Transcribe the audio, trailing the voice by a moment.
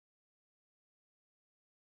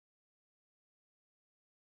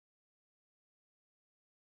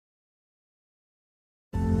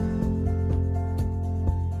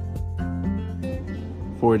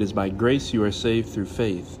For it is by grace you are saved through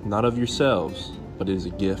faith, not of yourselves, but it is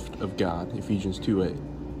a gift of God. Ephesians 2:8.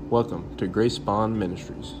 Welcome to Grace Bond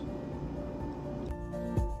Ministries.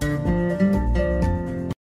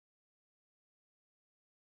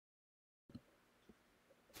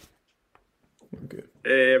 Good.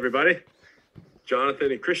 Hey, everybody.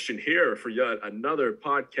 Jonathan and Christian here for yet another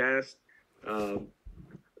podcast.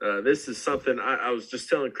 This is something I was just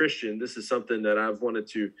telling Christian. This is something that I've wanted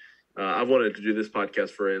to do this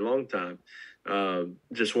podcast for a long time.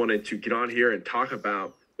 Just wanted to get on here and talk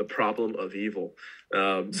about the problem of evil.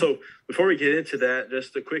 So before we get into that,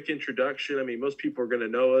 just a quick introduction. I mean, most people are going to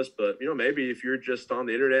know us, but maybe if you're just on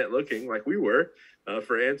the internet looking like we were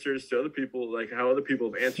for answers to other people, like how other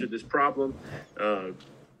people have answered this problem. We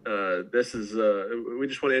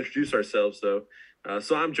just want to introduce ourselves though.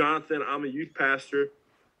 So I'm Jonathan. I'm a youth pastor.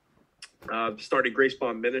 Started Grace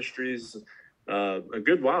Bond Ministries a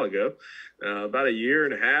good while ago, about a year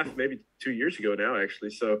and a half, maybe 2 years ago now,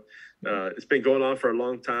 actually. So it's been going on for a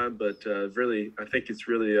long time, but really, I think it's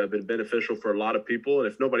really been beneficial for a lot of people.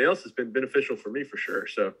 And if nobody else, it's been beneficial for me for sure.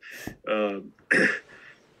 So,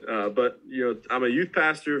 but I'm a youth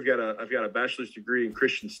pastor. I've got a bachelor's degree in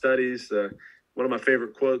Christian studies. One of my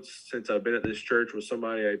favorite quotes since I've been at this church was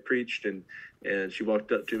somebody I preached, and she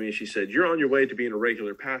walked up to me and she said, "You're on your way to being a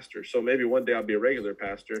regular pastor." So maybe one day I'll be a regular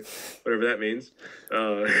pastor, whatever that means.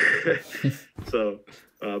 But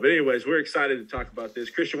anyways, we're excited to talk about this.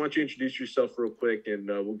 Christian, why don't you introduce yourself real quick and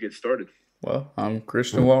we'll get started. Well, I'm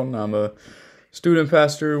Christian Walton. I'm a student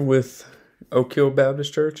pastor with Oak Hill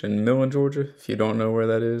Baptist Church in Millen, Georgia. If you don't know where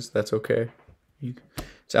that is, that's okay.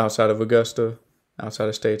 It's outside of Augusta, outside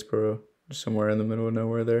of Statesboro, somewhere in the middle of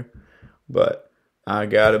nowhere there. But I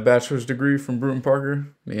got a bachelor's degree from Bruton Parker.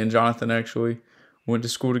 Me and Jonathan actually went to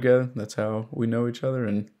school together. That's how we know each other.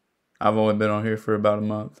 And I've only been on here for about a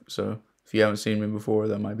month. So if you haven't seen me before,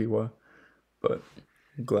 that might be why. But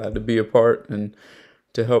I'm glad to be a part and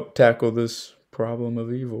to help tackle this problem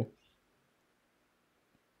of evil.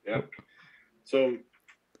 Yeah. So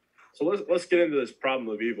let's get into this problem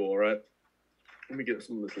of evil, all right? Let me get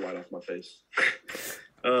some of this light off my face.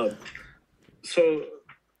 So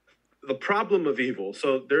the problem of evil.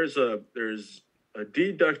 So there's a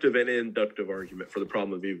deductive and inductive argument for the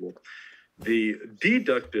problem of evil. The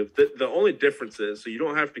deductive, the only difference is, so you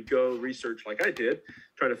don't have to go research like I did,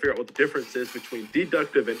 trying to figure out what the difference is between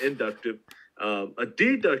deductive and inductive. A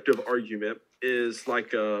deductive argument is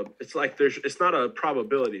it's not a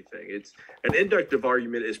probability thing. It's an inductive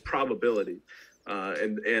argument is probability.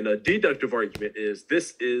 And a deductive argument is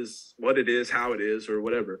this is what it is, how it is, or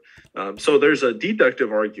whatever. So there's a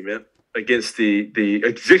deductive argument against the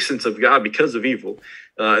existence of God because of evil.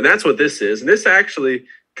 And that's what this is. And this actually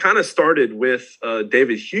kind of started with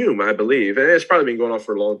David Hume, I believe. And it's probably been going on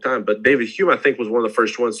for a long time. But David Hume, I think, was one of the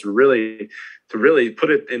first ones to really put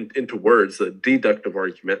it into words, the deductive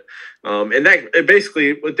argument. And that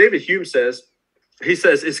basically what David Hume says, he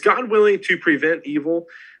says, is God willing to prevent evil,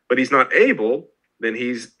 but he's not able? Then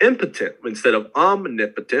he's impotent instead of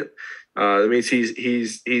omnipotent. That means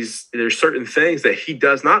he's there's certain things that he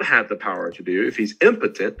does not have the power to do if he's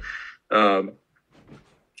impotent. Or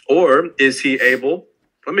is he able?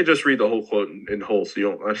 Let me just read the whole quote in whole so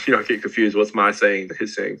you don't get confused. What's my saying,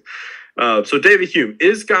 his saying? So David Hume,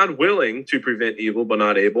 is God willing to prevent evil but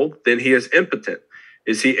not able? Then he is impotent.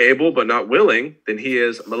 Is he able but not willing? Then he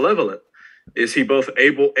is malevolent. Is he both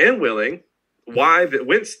able and willing?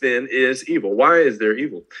 Whence then is evil? Why is there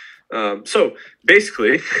evil? So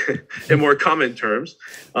basically, in more common terms,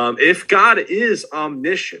 if God is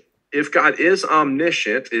omniscient,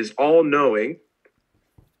 is all-knowing,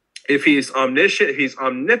 if he's omniscient, he's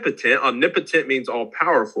omnipotent. Omnipotent means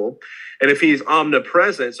all-powerful. And if he's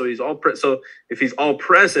omnipresent, so if he's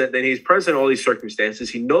all-present, then he's present in all these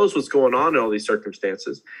circumstances. He knows what's going on in all these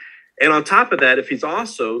circumstances. And on top of that, if he's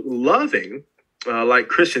also loving, like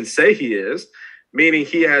Christians say he is, meaning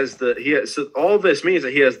so all this means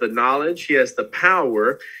that he has the knowledge, he has the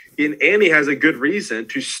power, and he has a good reason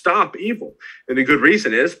to stop evil. And the good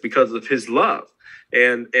reason is because of his love.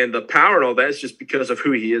 And the power and all that is just because of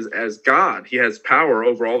who he is as God. He has power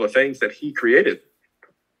over all the things that he created.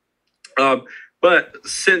 So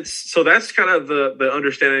that's kind of the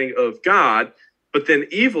understanding of God. But then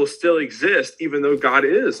evil still exists, even though God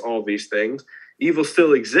is all these things. Evil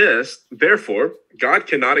still exists. Therefore, God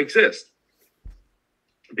cannot exist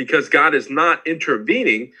because God is not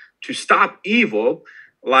intervening to stop evil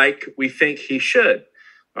like we think he should.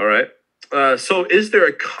 All right. So is there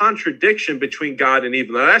a contradiction between God and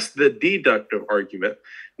evil? Now, that's the deductive argument.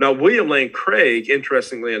 Now, William Lane Craig,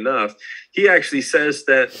 interestingly enough, he actually says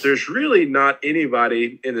that there's really not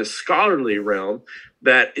anybody in the scholarly realm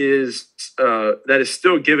that is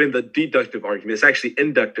still giving the deductive argument. It's actually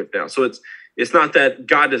inductive now. So it's not that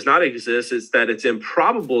God does not exist; it's that it's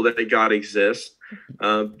improbable that God exists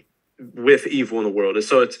with evil in the world. And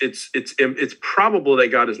so it's probable that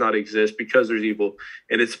God does not exist because there's evil,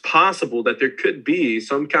 and it's possible that there could be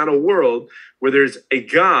some kind of world where there's a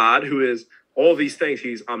God who is all these things.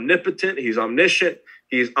 He's omnipotent, he's omniscient,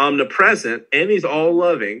 he's omnipresent, and he's all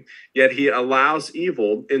loving, yet he allows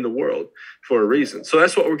evil in the world for a reason. So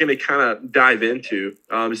that's what we're going to kind of dive into.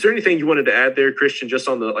 Is there anything you wanted to add there, Christian, just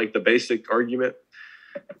on the basic argument?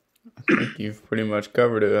 I think you've pretty much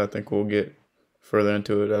covered it. I think we'll get further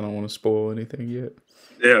into it. I don't want to spoil anything yet.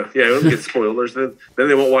 Yeah, we'll get spoilers. Then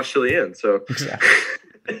they won't watch till the end. So Exactly.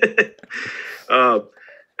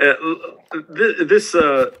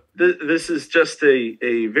 This is just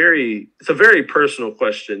a very personal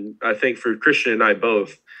question, I think, for Christian and I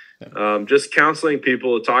both. Just counseling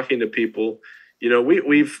people, talking to people. You know,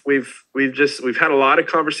 we've had a lot of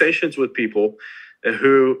conversations with people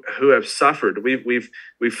who have suffered. We've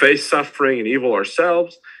faced suffering and evil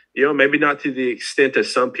ourselves. You know, maybe not to the extent of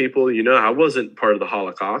some people. You know, I wasn't part of the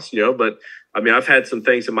Holocaust. You know, but I mean, I've had some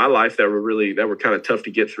things in my life that were kind of tough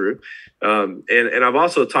to get through. And I've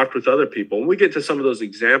also talked with other people. And we get to some of those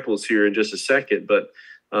examples here in just a second. But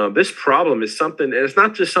this problem is something, and it's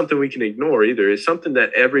not just something we can ignore either. It's something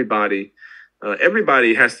that everybody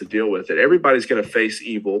has to deal with it. Everybody's going to face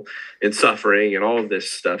evil and suffering and all of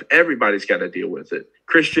this stuff. Everybody's got to deal with it.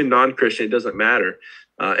 Christian, non-Christian, it doesn't matter.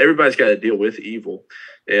 Everybody's got to deal with evil.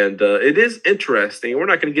 And it is interesting. We're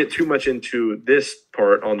not going to get too much into this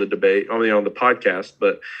part on the debate, only on the podcast,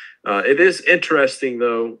 but it is interesting,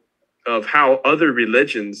 though, of how other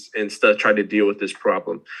religions and stuff try to deal with this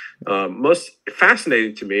problem. Most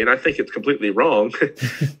fascinating to me, and I think it's completely wrong,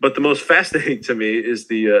 but the most fascinating to me is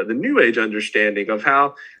the New Age understanding of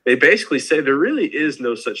how they basically say there really is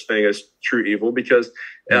no such thing as true evil, because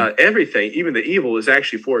everything, even the evil, is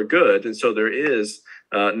actually for good, and so there is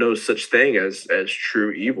no such thing as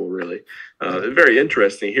true evil, really. Very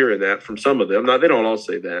interesting hearing that from some of them. They don't all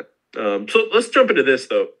say that. So let's jump into this,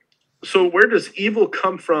 though. So where does evil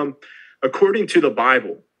come from according to the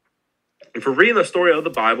Bible? If we're reading the story of the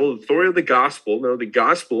Bible, the story of the gospel, the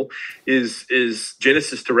gospel is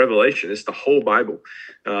Genesis to Revelation. It's the whole Bible.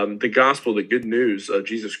 The gospel, the good news of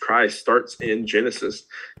Jesus Christ, starts in Genesis.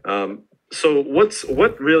 So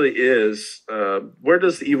what really is, where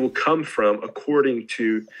does the evil come from according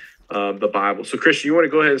to the Bible? So Christian, you want to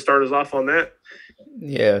go ahead and start us off on that?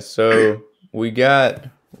 Yeah, so we got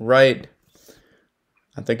right,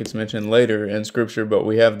 I think it's mentioned later in Scripture, but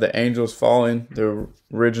we have the angels falling, the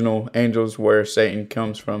original angels, where Satan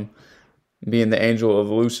comes from, being the angel of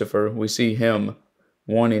Lucifer. We see him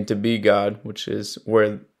wanting to be God, which is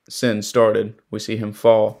where sin started. We see him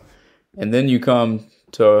fall. And then you come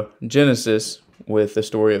to Genesis with the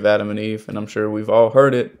story of Adam and Eve, and I'm sure we've all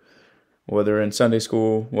heard it, whether in Sunday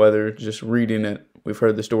school, whether just reading it. We've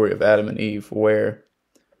heard the story of Adam and Eve, where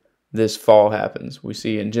this fall happens. We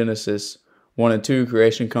see in Genesis 1 and 2,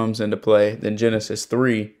 creation comes into play. Then Genesis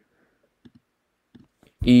 3,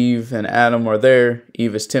 Eve and Adam are there.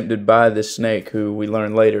 Eve is tempted by this snake, who we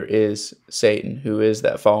learn later is Satan, who is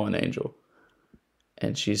that fallen angel.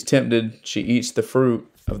 And she's tempted. She eats the fruit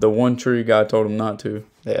of the one tree God told them not to.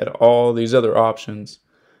 They had all these other options.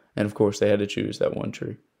 And of course, they had to choose that one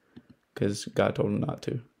tree because God told them not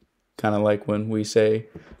to. Kind of like when we say,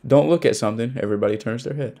 don't look at something, everybody turns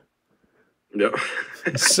their head. No.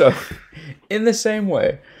 So, in the same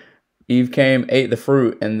way, Eve came, ate the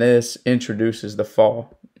fruit, and this introduces the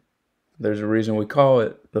fall. There's a reason we call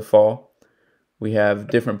it the fall. We have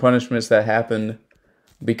different punishments that happened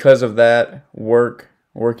because of that.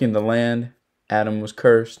 Working the land. Adam was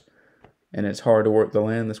cursed, and it's hard to work the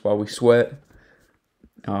land. That's why we sweat.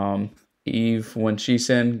 Eve, when she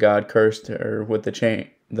sinned, God cursed her with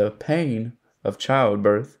the pain of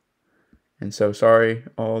childbirth. And so, sorry,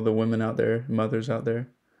 all the women out there, mothers out there,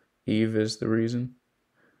 Eve is the reason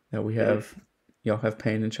that y'all have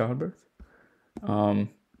pain in childbirth.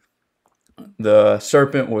 The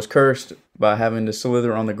serpent was cursed by having to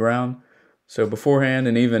slither on the ground. So beforehand,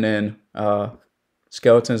 and even in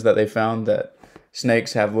skeletons that they found, that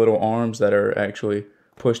snakes have little arms that are actually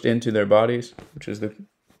pushed into their bodies, which is the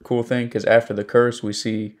cool thing, because after the curse, we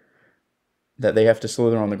see that they have to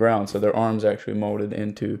slither on the ground, so their arms actually molded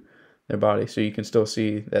into their body. So you can still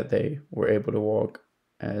see that they were able to walk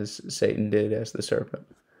as Satan did as the serpent.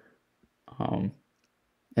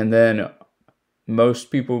 And then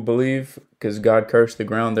most people believe, because God cursed the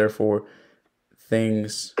ground, therefore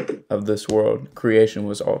things of this world, creation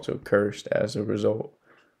was also cursed as a result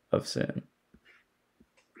of sin.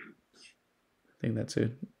 I think that's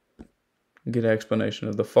a good explanation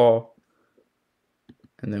of the fall.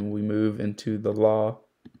 And then we move into the law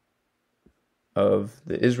of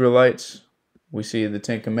the Israelites. We see the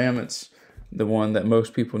Ten Commandments, the one that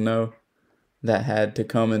most people know, that had to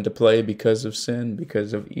come into play because of sin,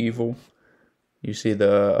 because of evil. You see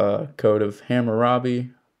the code of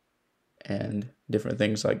Hammurabi and different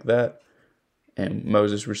things like that. And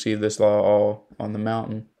Moses received this law all on the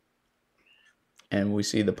mountain. And we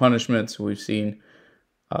see the punishments. We've seen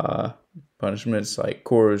punishments like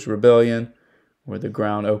Korah's rebellion, where the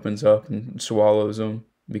ground opens up and swallows them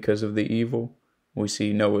because of the evil. We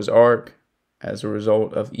see Noah's Ark as a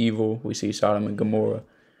result of evil. We see Sodom and Gomorrah,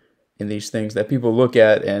 and these things that people look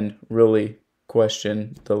at and really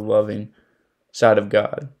question the loving side of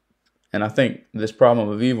God. And I think this problem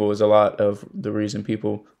of evil is a lot of the reason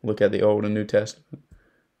people look at the Old and New Testament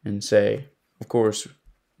and say, of course,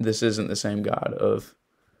 this isn't the same God of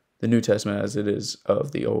the New Testament as it is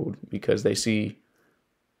of the Old, because they see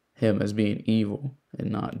him as being evil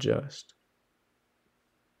and not just.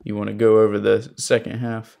 You want to go over the second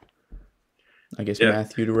half? I guess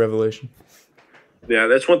Matthew to Revelation. Yeah,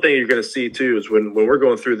 that's one thing you're going to see too, is when we're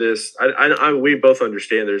going through this, we both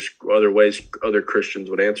understand there's other ways other Christians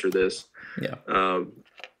would answer this. Yeah.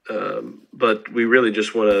 But we really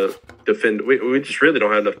just want to defend. We just really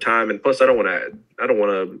don't have enough time, and plus I don't want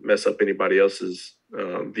to mess up anybody else's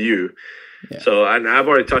view. Yeah. So I've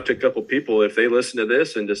already talked to a couple people. If they listen to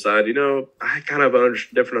this and decide, I kind of have a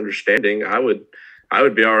different understanding, I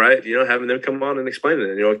would be all right, having them come on and explain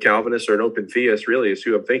it. A Calvinist or an open theist really is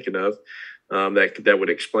who I'm thinking of. That would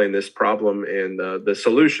explain this problem and the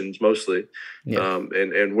solutions mostly,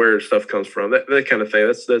 and where stuff comes from, that kind of thing.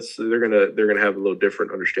 That's they're gonna have a little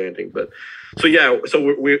different understanding. But so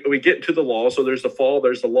we get into the law. So there's the fall,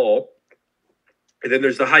 there's the law, and then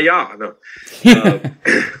there's the Hayah.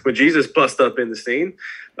 When Jesus bust up in the scene.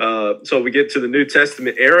 So we get to the New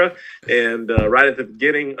Testament era, and right at the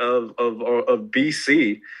beginning of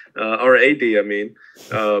BC or AD,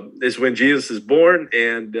 is when Jesus is born,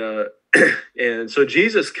 and so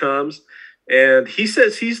Jesus comes, and he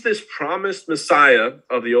says he's this promised Messiah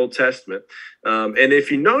of the Old Testament. And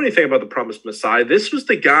if you know anything about the promised Messiah, this was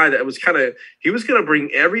the guy that was he was going to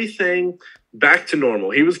bring everything back to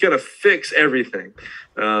normal. He was going to fix everything.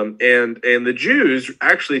 And the Jews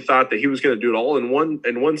actually thought that he was going to do it all in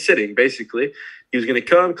one sitting. Basically, he was going to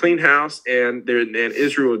come, clean house, and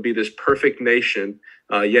Israel would be this perfect nation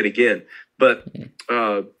yet again. But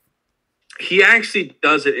he actually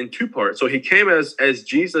does it in two parts. So he came as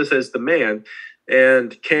Jesus, as the man,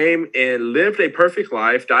 and came and lived a perfect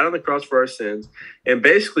life, died on the cross for our sins, and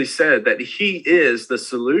basically said that he is the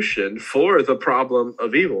solution for the problem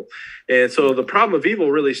of evil. And so the problem of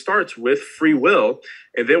evil really starts with free will.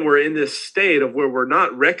 And then we're in this state of where we're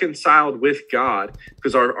not reconciled with God,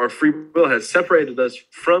 because our free will has separated us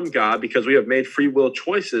from God, because we have made free will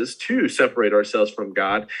choices to separate ourselves from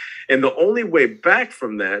God. And the only way back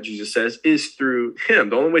from that, Jesus says, is through him.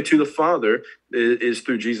 The only way to the Father is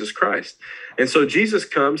through Jesus Christ. And so Jesus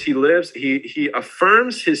comes, he lives, he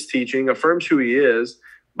affirms his teaching, affirms who he is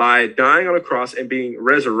by dying on a cross and being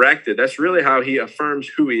resurrected. That's really how he affirms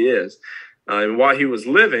who he is. And while he was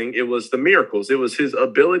living, it was the miracles. It was his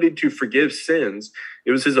ability to forgive sins.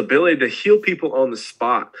 It was his ability to heal people on the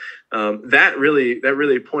spot. That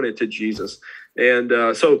really pointed to Jesus.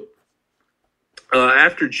 And so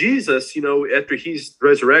after Jesus, after he's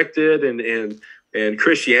resurrected and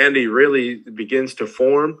Christianity really begins to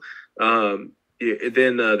form, then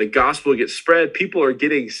the gospel gets spread. People are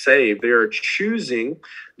getting saved. They are choosing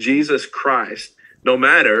Jesus Christ. No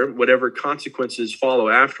matter whatever consequences follow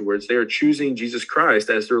afterwards, they are choosing Jesus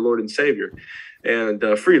Christ as their Lord and Savior, and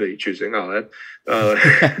freely choosing all that.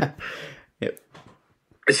 Yep.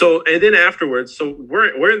 And then afterwards, so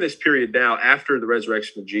we're in this period now after the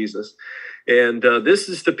resurrection of Jesus, and this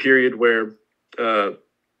is the period where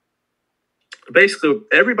basically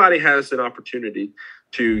everybody has an opportunity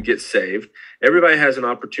to get saved. Everybody has an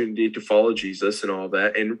opportunity to follow Jesus and all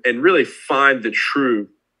that, and really find the true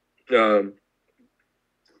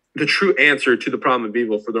answer to the problem of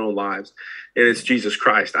evil for their own lives, and it's Jesus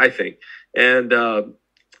Christ, I think. And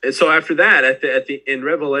so after that, in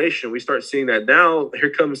Revelation, we start seeing that now here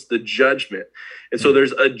comes the judgment, and so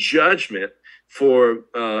there's a judgment for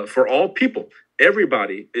all people.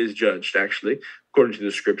 Everybody is judged, actually, according to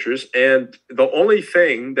the scriptures, and the only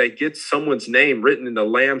thing that gets someone's name written in the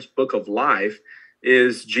Lamb's book of life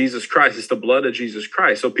is Jesus Christ. It's the blood of Jesus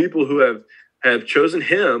Christ. So people who have have chosen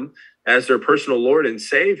him as their personal Lord and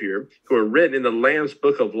Savior, who are written in the Lamb's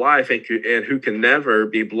book of life and who can never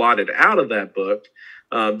be blotted out of that book.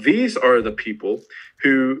 These are the people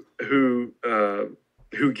who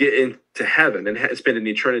get into heaven and spend an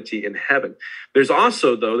eternity in heaven. There's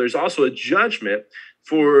also a judgment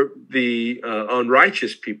for the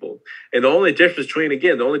unrighteous people. And the only difference between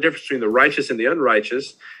the righteous and the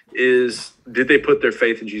unrighteous is, did they put their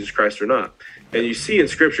faith in Jesus Christ or not? And you see in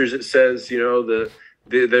scriptures, it says,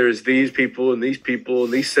 there's these people and these people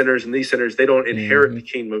and these sinners, they don't inherit the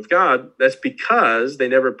kingdom of God. That's because they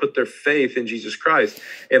never put their faith in Jesus Christ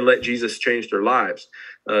and let Jesus change their lives.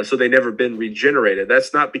 So they never been regenerated.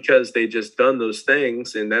 That's not because they just done those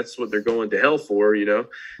things and that's what they're going to hell for.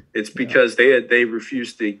 It's because they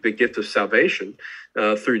refused the gift of salvation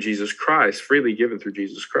through Jesus Christ, freely given through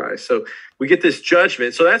Jesus Christ. So we get this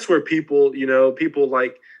judgment. So that's where people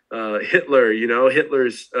like Hitler,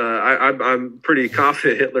 Hitler's, I'm pretty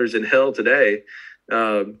confident Hitler's in hell today.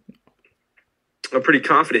 I'm pretty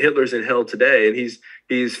confident Hitler's in hell today, and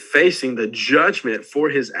he's facing the judgment for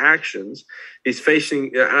his actions. He's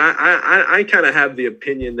facing. I kind of have the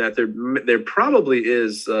opinion that there probably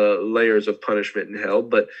is layers of punishment in hell,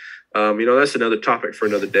 but that's another topic for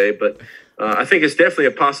another day. But I think it's definitely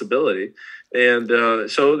a possibility.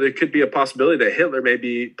 And so there could be a possibility that Hitler may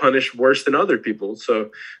be punished worse than other people.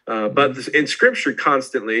 So, but in Scripture,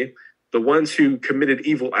 constantly, the ones who committed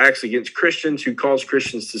evil acts against Christians, who caused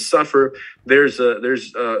Christians to suffer, there's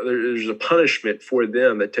a punishment for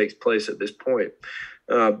them that takes place at this point.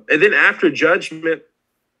 And then after judgment,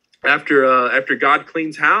 after God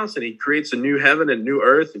cleans house and he creates a new heaven and new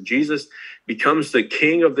earth, and Jesus becomes the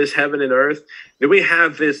king of this heaven and earth, then we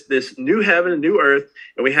have this new heaven and new earth,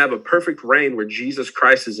 and we have a perfect reign where Jesus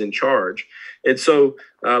Christ is in charge. And so,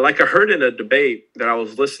 like I heard in a debate that I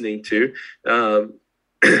was listening to,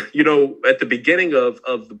 at the beginning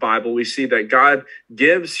of the Bible, we see that God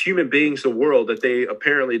gives human beings the world that they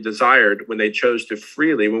apparently desired when they chose to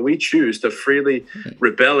freely. When we choose to freely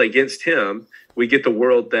rebel against him, we get the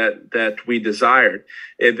world that we desired.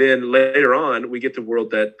 And then later on, we get the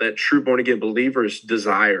world that true born-again believers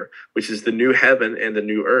desire, which is the new heaven and the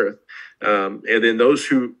new earth. And then those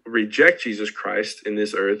who reject Jesus Christ in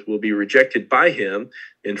this earth will be rejected by him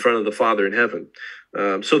in front of the Father in heaven.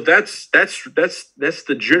 So that's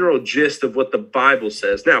the general gist of what the Bible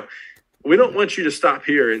says. Now, we don't want you to stop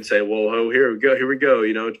here and say, "Well, here we go."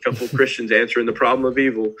 A couple of Christians answering the problem of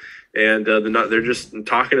evil, and they're just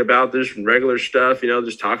talking about this regular stuff.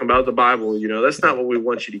 Just talking about the Bible. That's not what we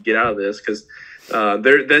want you to get out of this, because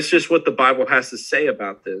that's just what the Bible has to say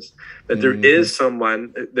about this. That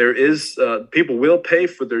people will pay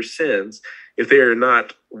for their sins if they are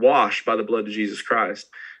not washed by the blood of Jesus Christ.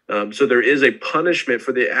 So there is a punishment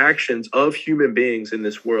for the actions of human beings in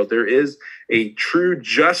this world. There is a true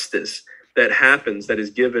justice that happens, that is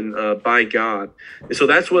given by God. And so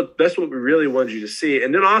that's what we really wanted you to see.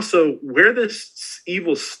 And then also where this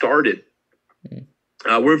evil started.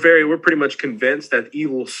 We're pretty much convinced that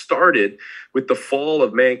evil started with the fall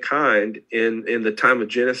of mankind in the time of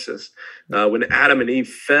Genesis. When Adam and Eve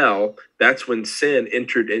fell, that's when sin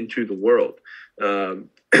entered into the world.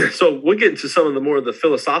 So we'll get into some of the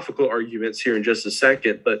philosophical arguments here in just a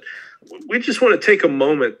second, but we just want to take a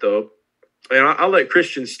moment, though, and I'll let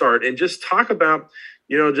Christian start and just talk about,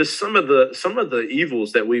 just some of the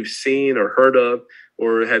evils that we've seen or heard of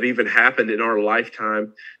or have even happened in our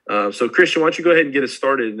lifetime. So Christian, why don't you go ahead and get us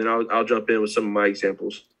started, and then I'll jump in with some of my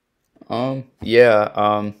examples. I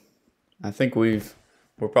think we're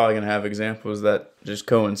probably going to have examples that just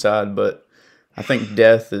coincide, but I think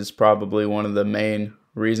death is probably one of the main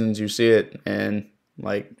reasons you see it. And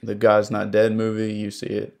like the God's Not Dead movie, you see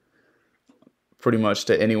it pretty much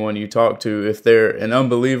to anyone you talk to. If they're an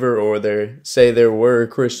unbeliever or they say they were a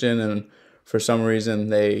Christian and for some reason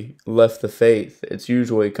they left the faith, it's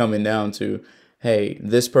usually coming down to, hey,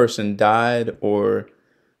 this person died, or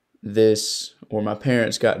my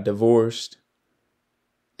parents got divorced.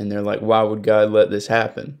 And they're like, why would God let this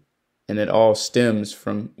happen? And it all stems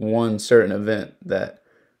from one certain event that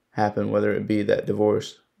happened, whether it be that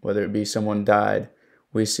divorce, whether it be someone died.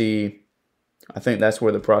 I think that's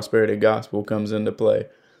where the prosperity gospel comes into play.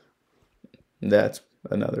 That's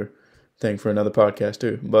another thing for another podcast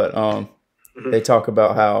too. But they talk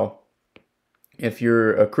about how if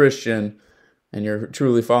you're a Christian and you're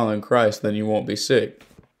truly following Christ, then you won't be sick.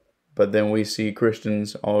 But then we see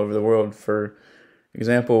Christians all over the world. For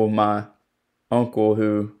example, my uncle,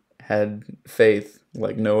 who had faith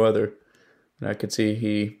like no other, and I could see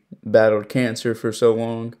he battled cancer for so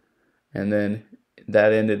long, and then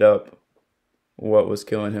that ended up, what was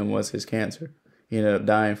killing him was his cancer. He ended up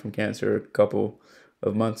dying from cancer a couple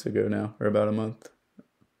of months ago now, or about a month.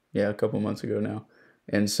 Yeah, a couple months ago now.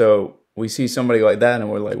 And so we see somebody like that,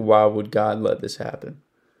 and we're like, why would God let this happen?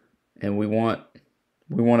 And we want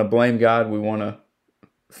to blame God. We want to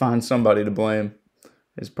find somebody to blame.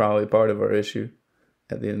 Is probably part of our issue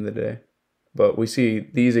at the end of the day. But we see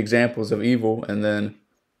these examples of evil, and then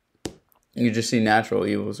you just see natural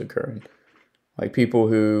evils occurring. Like people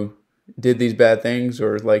who did these bad things,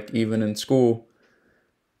 or like even in school,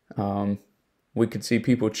 we could see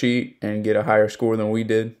people cheat and get a higher score than we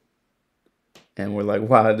did. And we're like,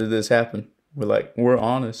 why did this happen? We're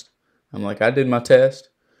honest. I'm like, I did my test.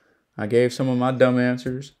 I gave some of my dumb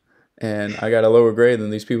answers, and I got a lower grade than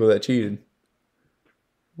these people that cheated.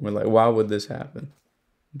 We're like, why would this happen?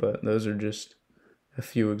 But those are just a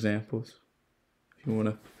few examples. If you want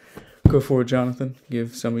to go for it, Jonathan,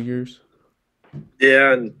 give some of yours.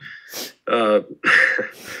 Yeah, and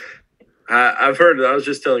I've heard. I was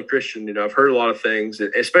just telling Christian, I've heard a lot of things,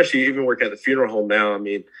 especially even working at the funeral home now. I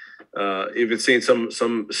mean, even seeing some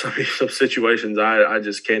situations I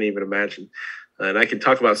just can't even imagine, and I can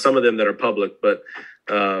talk about some of them that are public, but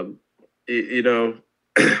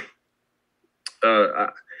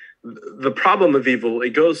the problem of evil,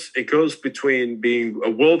 it goes between being a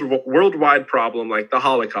worldwide problem like the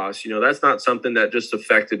Holocaust. That's not something that just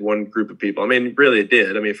affected one group of people. I mean, really it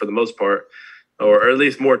did. I mean, for the most part, or at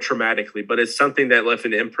least more traumatically, but it's something that left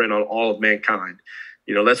an imprint on all of mankind.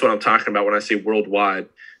 That's what I'm talking about when I say worldwide.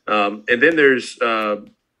 And then there's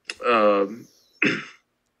and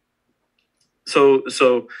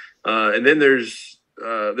then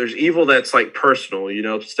there's evil that's like personal,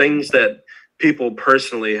 things that people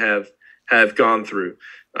personally have gone through,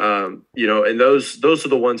 and those are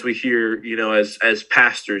the ones we hear, as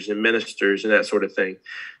pastors and ministers and that sort of thing,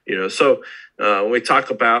 so when we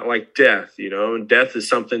talk about like death, and death is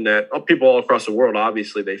something that people all across the world,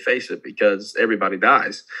 obviously they face it because everybody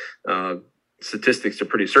dies. Statistics are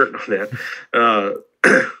pretty certain on that.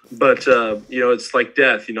 But it's like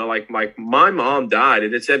death, like my mom died,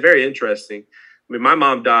 and it's very interesting. I mean, my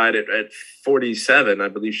mom died at 47, I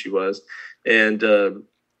believe she was. And,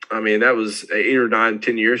 I mean, that was 8 or 9,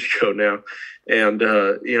 10 years ago now. And,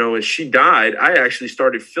 when she died, I actually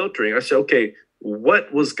started filtering. I said, okay,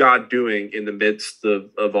 what was God doing in the midst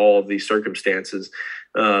of all of these circumstances?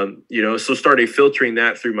 So started filtering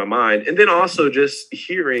that through my mind. And then also just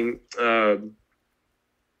hearing from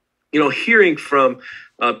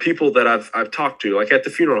people that I've talked to, like at the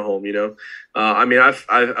funeral home, I mean,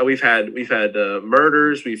 we've had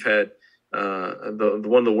murders, we've had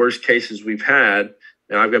one of the worst cases we've had.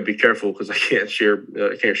 And I've got to be careful because I can't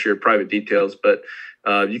share private details, but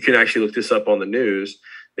you can actually look this up on the news.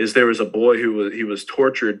 There was a boy he was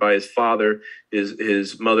tortured by his father.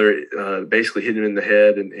 His mother basically hit him in the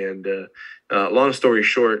head, and long story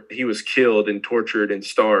short, he was killed and tortured and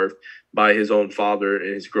starved by his own father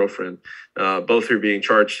and his girlfriend, both who are being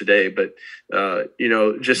charged today. But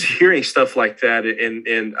just hearing stuff like that,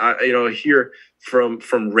 and I hear from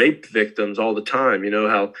rape victims all the time.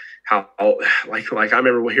 How like I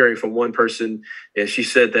remember hearing from one person, and she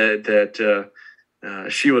said that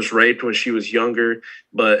she was raped when she was younger,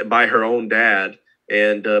 but by her own dad,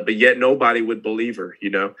 and but yet nobody would believe her.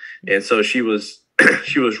 And so she was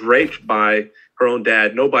she was raped by her own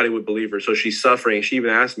dad. Nobody would believe her. So she's suffering. She even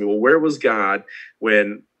asked me, well, where was God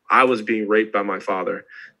when I was being raped by my father?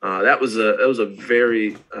 That was a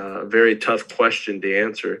very, very tough question to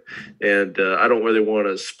answer. And I don't really want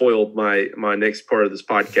to spoil my next part of this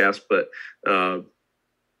podcast, but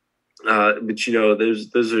there's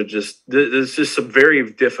just some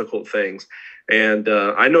very difficult things. And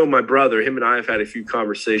I know my brother, him and I have had a few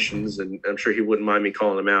conversations, and I'm sure he wouldn't mind me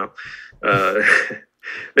calling him out.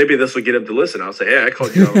 Maybe this will get him to listen. I'll say, hey, I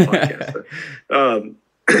called you on the podcast.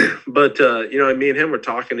 But me and him were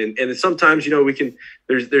talking, and sometimes,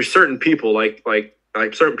 there's certain people like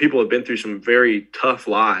certain people have been through some very tough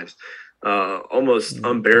lives, almost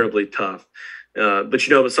unbearably tough. But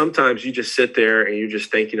sometimes you just sit there and you're just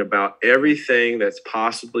thinking about everything that's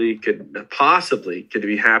possibly could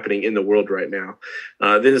be happening in the world right now.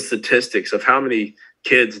 Then the statistics of how many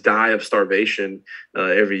kids die of starvation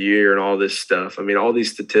every year and all this stuff. I mean, all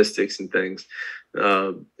these statistics and things.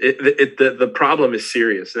 The problem is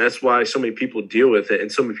serious, and that's why so many people deal with it,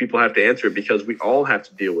 and so many people have to answer it, because we all have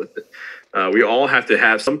to deal with it. We all have to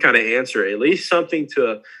have some kind of answer, at least something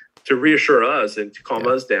to reassure us and to calm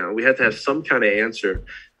us down. We have to have some kind of answer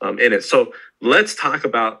in it. So let's talk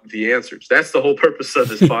about the answers. That's the whole purpose of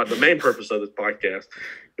this the main purpose of this podcast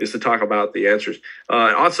is to talk about the answers.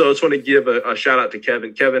 Also, I just want to give a shout out to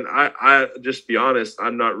Kevin. Kevin, I just be honest,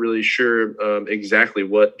 I'm not really sure exactly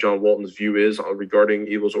what John Walton's view is regarding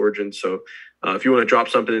evil's origin. So if you want to drop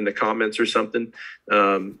something in the comments or something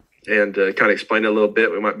and kind of explain it a little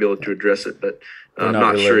bit, we might be able to address it. But I'm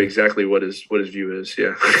not sure exactly what his view is.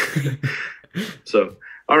 Yeah. So,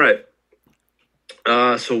 all right.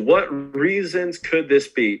 So what reasons could this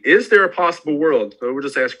be? Is there a possible world? We'll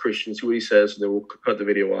just ask Christian, see what he says, and then we'll cut the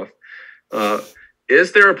video off.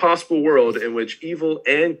 Is there a possible world in which evil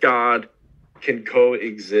and God can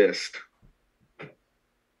coexist?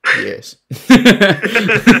 Yes. Well,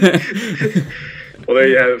 there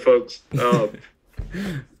you have it, folks.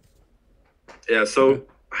 Yeah, so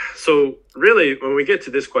really, when we get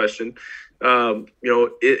to this question,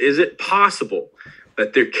 is it possible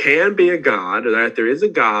that there can be a God, or that there is a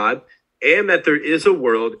God, and that there is a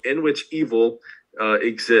world in which evil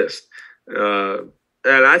exists? And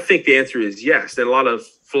I think the answer is yes. And a lot of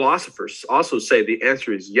philosophers also say the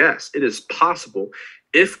answer is yes. It is possible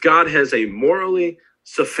if God has a morally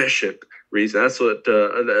sufficient reason. That's what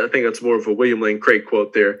I think that's more of a William Lane Craig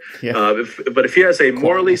quote there. Yeah. But if he has a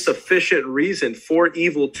morally sufficient reason for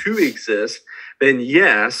evil to exist, then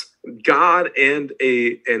yes, God and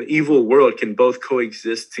an evil world can both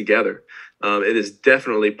coexist together. It is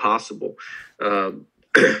definitely possible.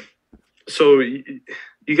 So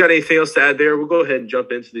you got anything else to add there? We'll go ahead and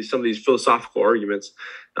jump into some of these philosophical arguments,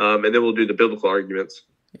 and then we'll do the biblical arguments.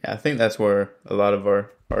 Yeah, I think that's where a lot of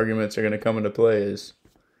our arguments are going to come into play is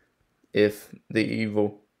if the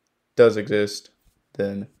evil does exist,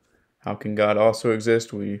 then how can God also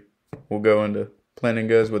exist? We will go into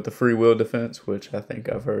Plantinga's with the free will defense, which I think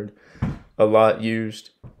I've heard a lot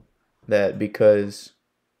used, that because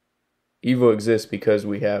evil exists because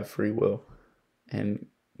we have free will, and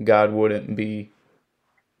God wouldn't be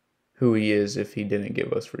who he is if he didn't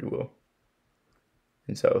give us free will.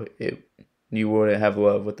 And so you wouldn't have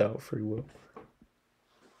love without free will.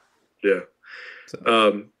 Yeah.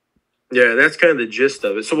 So. Yeah, that's kind of the gist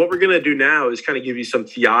of it. So what we're going to do now is kind of give you some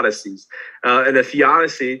theodicies. And a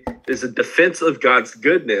theodicy is a defense of God's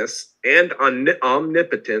goodness and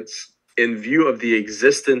omnipotence in view of the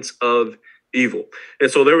existence of evil.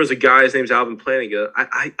 And so there was a guy, his name's Alvin Plantinga.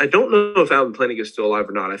 I don't know if Alvin Plantinga is still alive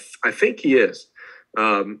or not. I think he is.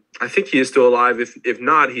 I think he is still alive. If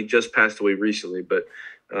not, he just passed away recently. But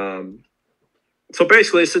so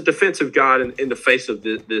basically, it's a defense of God in the face of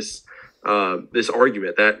this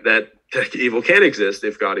argument that evil can exist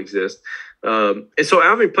if God exists. And so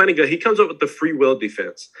Alvin Plantinga, he comes up with the free will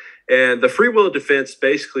defense. And the free will defense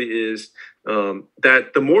basically is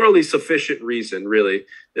that the morally sufficient reason, really,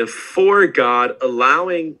 for God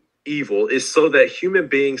allowing evil is so that human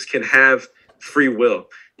beings can have free will.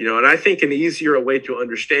 And I think an easier way to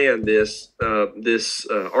understand this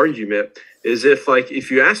argument is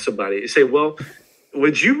if you ask somebody, you say, well,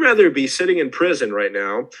 would you rather be sitting in prison right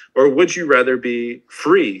now, or would you rather be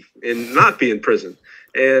free and not be in prison?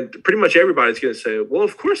 And pretty much everybody's going to say, well,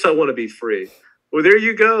 of course I want to be free. Well, there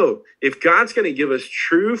you go. If God's going to give us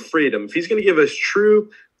true freedom, if he's going to give us true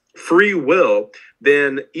free will,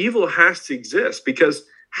 then evil has to exist, because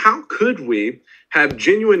how could we have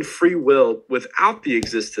genuine free will without the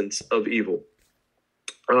existence of evil?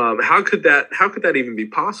 How could that even be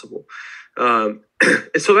possible?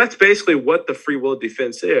 And so that's basically what the free will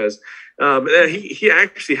defense is. He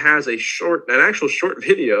actually has an actual short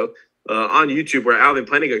video on YouTube where Alvin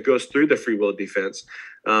Plantinga goes through the free will defense.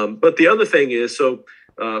 But the other thing is,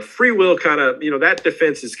 free will kind of, that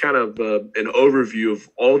defense is kind of an overview of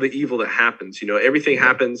all the evil that happens. Everything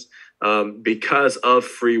happens because of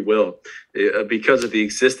free will, because of the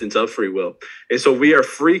existence of free will. And so we are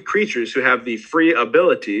free creatures who have the free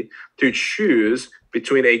ability to choose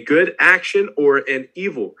between a good action or an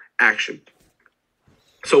evil action.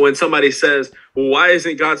 So when somebody says, well, why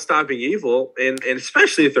isn't God stopping evil? And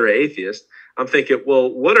especially if they're an atheist, I'm thinking, well,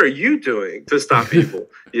 what are you doing to stop evil?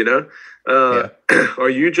 Are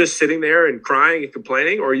you just sitting there and crying and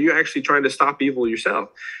complaining, or are you actually trying to stop evil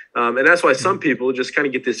yourself? And that's why some people just kind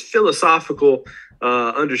of get this philosophical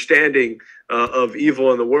understanding of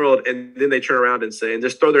evil in the world, and then they turn around and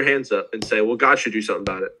just throw their hands up and say, well, God should do something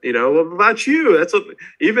about it. What about you?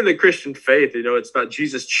 Even the Christian faith, it's about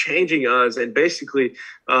Jesus changing us and basically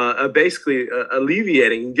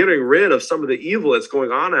alleviating and getting rid of some of the evil that's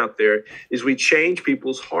going on out there, is we change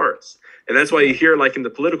people's hearts. And that's why you hear, like in the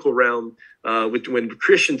political realm, when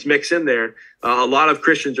Christians mix in there, a lot of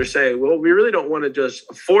Christians are saying, well, we really don't want to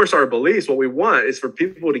just force our beliefs. What we want is for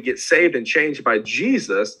people to get saved and changed by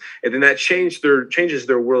Jesus, and then that changes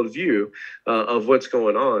their worldview of what's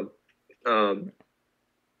going on.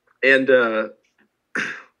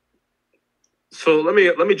 So let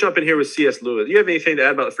me jump in here with C.S. Lewis. Do you have anything to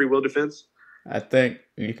add about the free will defense? I think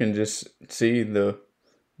you can just see the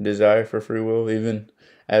desire for free will. Even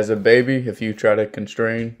as a baby, if you try to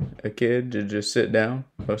constrain a kid to just sit down,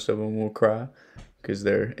 most of them will cry because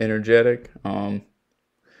they're energetic.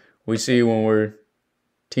 We see when we're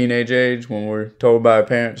teenage age, when we're told by our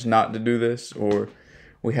parents not to do this, or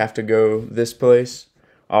we have to go this place,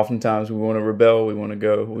 oftentimes we want to rebel, we want to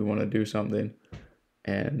go, we want to do something,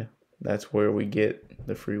 and that's where we get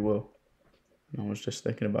the free will. And I was just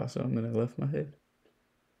thinking about something and I left my head.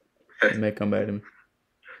 It may come back to me.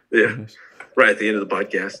 Yeah, right at the end of the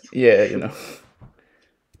podcast. Yeah, you know.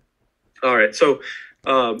 All right, so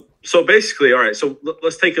basically, all right. So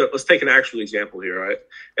let's take an actual example here, all right?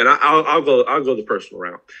 And I'll go the personal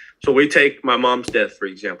route. So we take my mom's death, for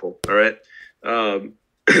example. All right,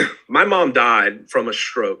 my mom died from a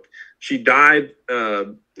stroke. She died.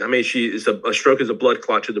 A stroke is a blood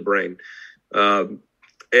clot to the brain,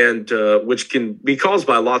 and which can be caused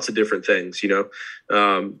by lots of different things, you know.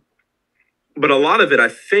 But a lot of it, I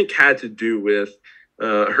think, had to do with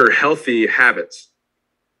her healthy habits.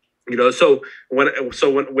 You know, so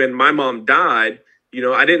when my mom died, you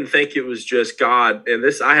know, I didn't think it was just God. And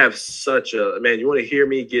I have such a, man, you want to hear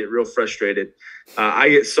me get real frustrated. I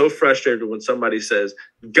get so frustrated when somebody says,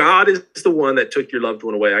 God is the one that took your loved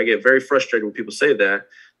one away. I get very frustrated when people say that.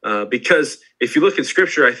 Because if you look at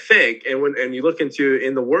scripture, I think, and you look in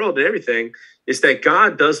the world and everything, is that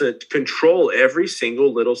God doesn't control every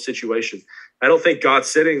single little situation. I don't think God's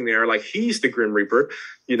sitting there like he's the Grim Reaper,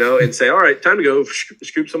 you know, and say, all right, time to go,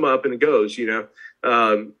 scoops him up and it goes, you know.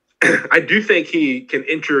 I do think he can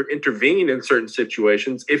intervene in certain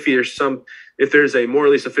situations if there's a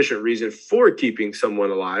morally sufficient reason for keeping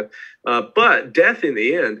someone alive. But death in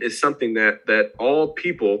the end is something that all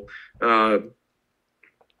people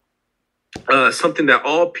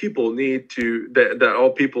need to, that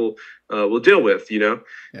all people will deal with, you know?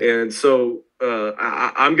 Yeah. And so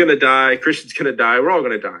I'm going to die. Christian's going to die. We're all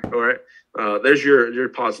going to die. All right. There's your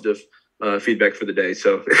positive feedback for the day.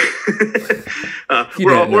 So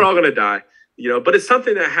we're all going to die, you know, but it's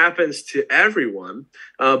something that happens to everyone.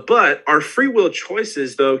 But our free will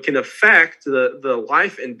choices, though, can affect the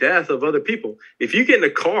life and death of other people. If you get in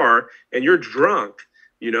a car and you're drunk,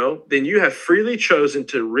 you know, then you have freely chosen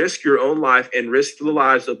to risk your own life and risk the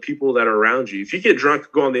lives of people that are around you. If you get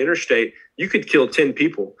drunk, go on the interstate, you could kill 10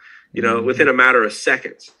 people, you know, within a matter of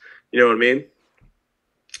seconds. You know what I mean?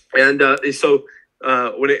 And so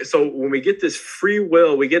when we get this free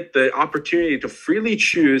will, we get the opportunity to freely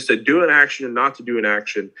choose to do an action and not to do an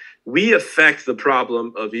action. We affect the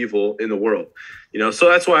problem of evil in the world. You know, so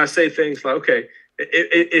that's why I say things like, okay,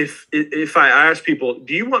 if I ask people,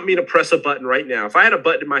 do you want me to press a button right now? If I had a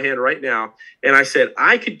button in my hand right now and I said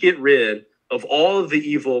I could get rid of all of the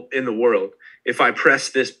evil in the world if I press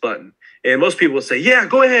this button, and most people will say, yeah,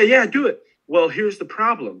 go ahead, yeah, do it. Well, here's the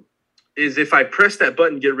problem: is if I press that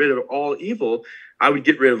button, get rid of all evil, I would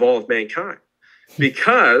get rid of all of mankind.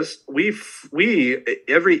 Because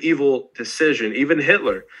every evil decision, even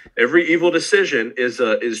Hitler, every evil decision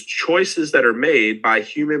is choices that are made by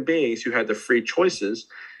human beings who had the free choices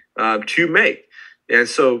to make. And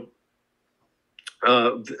so,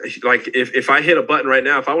 like if I hit a button right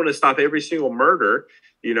now, if I want to stop every single murder,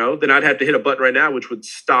 you know, then I'd have to hit a button right now, which would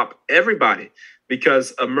stop everybody.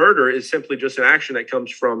 Because a murder is simply just an action that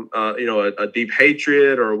comes from, a deep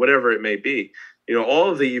hatred or whatever it may be. You know,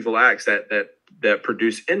 all of the evil acts that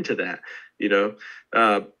produce into that, you know.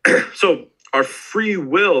 So our free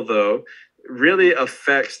will, though, really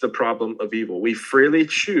affects the problem of evil. We freely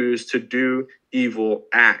choose to do evil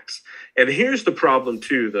acts. And here's the problem,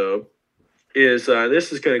 too, though, is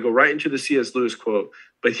this is going to go right into the C.S. Lewis quote.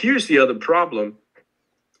 But here's the other problem,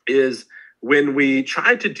 is when we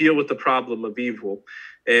try to deal with the problem of evil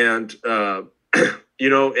and you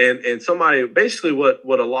know, and somebody, basically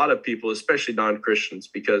what a lot of people, especially non-Christians,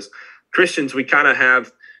 because Christians, we kind of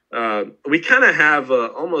have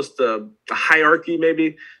almost a hierarchy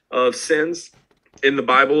maybe of sins in the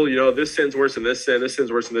Bible. You know, this sin's worse than this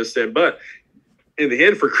sin's worse than this sin. But in the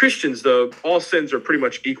end, for Christians, though, all sins are pretty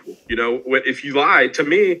much equal. You know, if you lie, to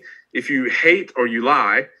me, if you hate or you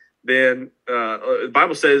lie, then the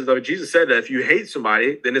Bible says, though, Jesus said that if you hate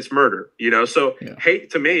somebody, then it's murder. You know, so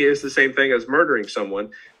hate to me is the same thing as murdering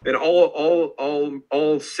someone. Then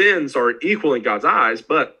all sins are equal in God's eyes.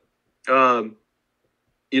 But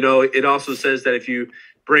It also says that if you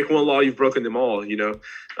break one law, you've broken them all.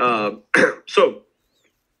 So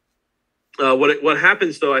what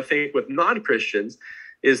happens though, I think, with non-Christians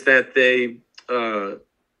is that they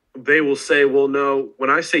will say, well, no, when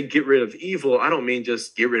I say get rid of evil, I don't mean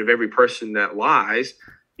just get rid of every person that lies,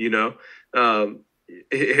 and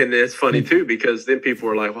it's funny too, because then people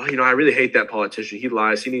are like, well, I really hate that politician. He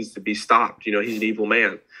lies. He needs to be stopped. He's an evil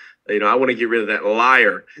man. I want to get rid of that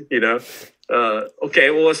liar, Okay,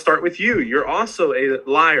 well, let's start with you. You're also a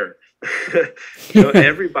liar.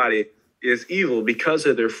 Everybody is evil because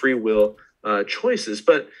of their free will choices.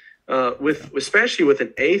 But especially with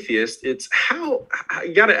an atheist, it's how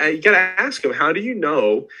you gotta ask them, how do you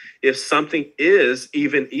know if something is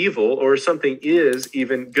even evil or something is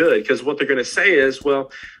even good? Because what they're going to say is,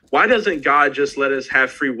 well, why doesn't God just let us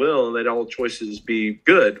have free will and let all choices be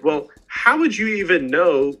good? Well, how would you even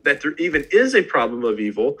know that there even is a problem of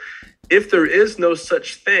evil if there is no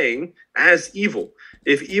such thing as evil?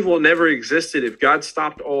 If evil never existed, if God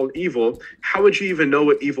stopped all evil, how would you even know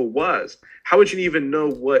what evil was? How would you even know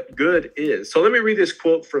what good is? So let me read this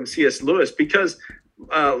quote from C.S. Lewis, because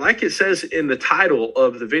like it says in the title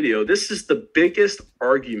of the video, this is the biggest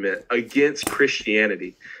argument against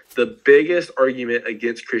Christianity. The biggest argument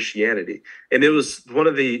against Christianity. And it was one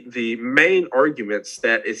of the main arguments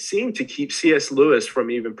that it seemed to keep C.S. Lewis from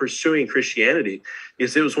even pursuing Christianity,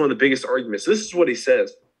 because it was one of the biggest arguments. This is what he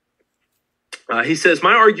says. He says,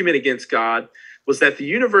 my argument against God was that the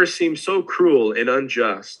universe seems so cruel and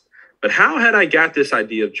unjust. But how had I got this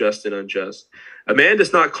idea of just and unjust? A man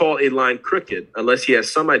does not call a line crooked unless he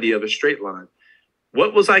has some idea of a straight line.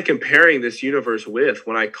 What was I comparing this universe with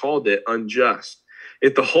when I called it unjust?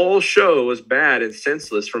 If the whole show was bad and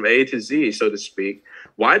senseless from A to Z, so to speak,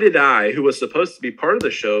 why did I, who was supposed to be part of the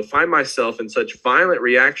show, find myself in such violent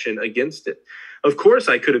reaction against it? Of course,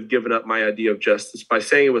 I could have given up my idea of justice by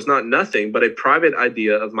saying it was not nothing but a private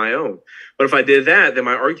idea of my own. But if I did that, then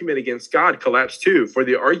my argument against God collapsed too, for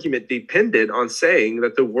the argument depended on saying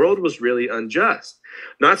that the world was really unjust.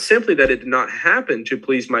 Not simply that it did not happen to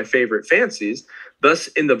please my favorite fancies. Thus,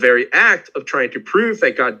 in the very act of trying to prove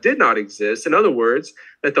that God did not exist, in other words,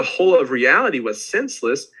 that the whole of reality was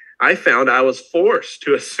senseless, I found I was forced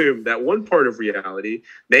to assume that one part of reality,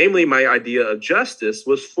 namely my idea of justice,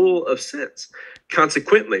 was full of sense.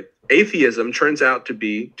 Consequently, atheism turns out to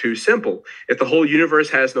be too simple. If the whole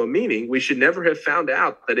universe has no meaning, we should never have found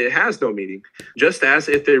out that it has no meaning. Just as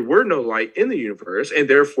if there were no light in the universe and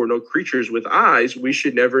therefore no creatures with eyes, we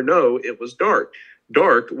should never know it was dark.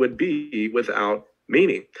 Dark would be without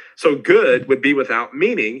meaning. So good would be without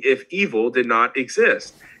meaning if evil did not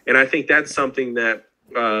exist. And I think that's something that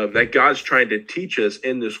God's trying to teach us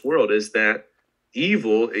in this world, is that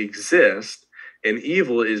evil exists and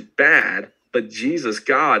evil is bad, but Jesus,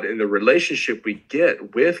 God, and the relationship we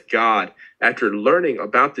get with God after learning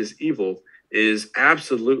about this evil is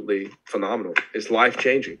absolutely phenomenal. It's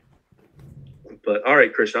life-changing. But all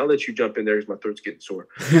right, Christian, I'll let you jump in there because my throat's getting sore.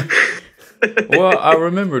 Well, I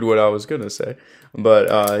remembered what I was going to say,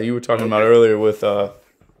 but you were talking about earlier with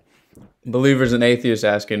believers and atheists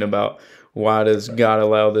asking about why does God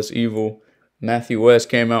allow this evil. Matthew West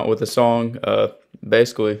came out with a song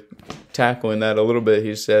basically tackling that a little bit.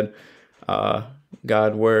 He said,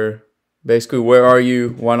 God, where are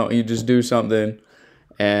you? Why don't you just do something?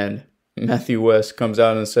 And Matthew West comes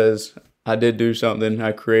out and says, I did do something.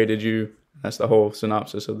 I created you. That's the whole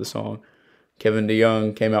synopsis of the song. Kevin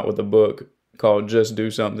DeYoung came out with a book called Just Do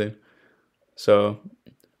Something. So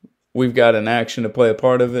we've got an action to play a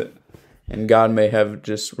part of it, and God may have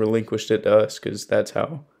just relinquished it to us, because that's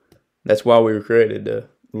why we were created, to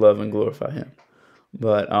love and glorify Him.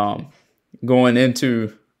 But going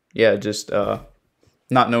into just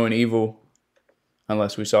not knowing evil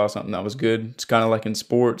unless we saw something that was good. It's kind of like in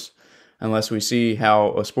sports. Unless we see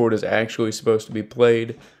how a sport is actually supposed to be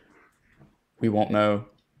played, we won't know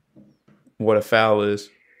what a foul is.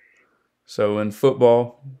 So in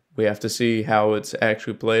football, we have to see how it's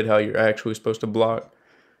actually played, how you're actually supposed to block,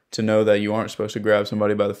 to know that you aren't supposed to grab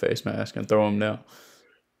somebody by the face mask and throw them down.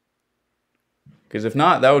 Because if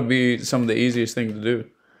not, that would be some of the easiest thing to do.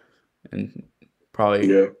 And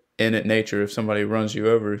probably innate nature, if somebody runs you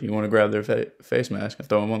over, you want to grab their face mask and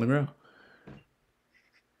throw them on the ground.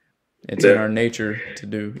 It's in our nature to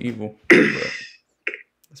do evil. But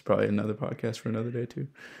that's probably another podcast for another day too.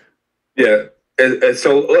 Yeah. And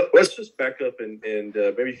so let's just back up and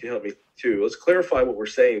maybe you can help me too. Let's clarify what we're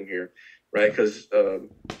saying here, right? Because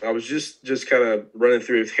I was just kind of running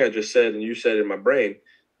through everything I just said and you said in my brain.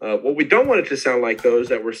 What we don't want it to sound like, though, is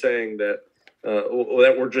that we're saying that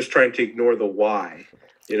we're just trying to ignore the why.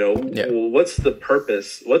 Yeah. Well, what's the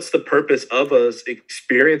purpose? What's the purpose of us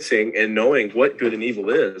experiencing and knowing what good and evil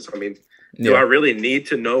is? I mean, do I really need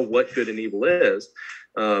to know what good and evil is?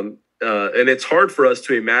 And it's hard for us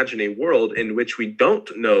to imagine a world in which we don't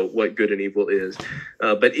know what good and evil is.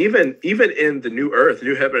 But even in the new earth,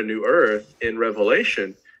 new heaven and new earth in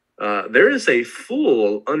Revelation, there is a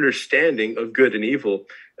full understanding of good and evil.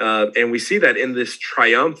 And we see that in this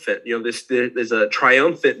triumphant, there's a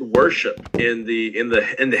triumphant worship in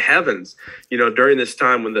the heavens, during this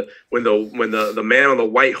time when the man on the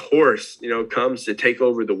white horse, comes to take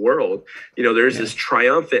over the world. There's this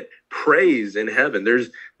triumphant praise in heaven. There's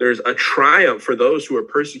a triumph for those who are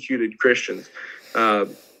persecuted Christians.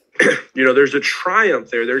 There's a triumph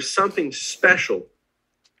there. There's something special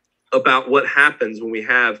about what happens when we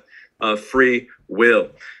have free will.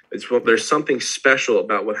 There's something special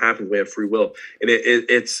about what happens when we have free will, and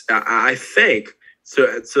I think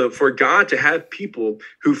so for God to have people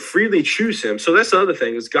who freely choose Him. So that's the other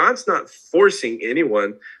thing, is God's not forcing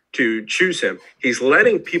anyone to choose Him. He's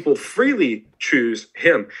letting people freely choose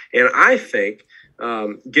Him, and I think,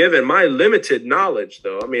 given my limited knowledge,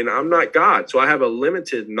 though, I mean, I'm not God, so I have a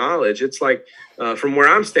limited knowledge. It's like, from where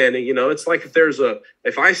I'm standing, it's like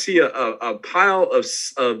if I see a pile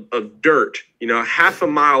of dirt, half a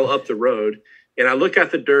mile up the road, and I look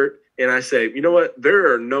at the dirt and I say, you know what,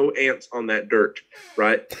 there are no ants on that dirt,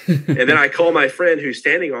 right? And then I call my friend who's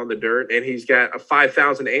standing on the dirt, and he's got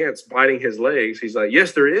 5,000 ants biting his legs. He's like,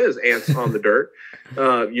 yes, there is ants on the dirt.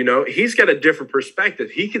 He's got a different perspective.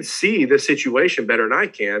 He can see the situation better than I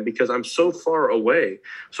can because I'm so far away.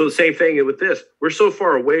 So the same thing with this. We're so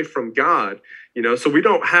far away from God, so we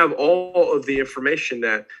don't have all of the information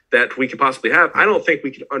that we could possibly have. I don't think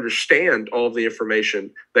we can understand all of the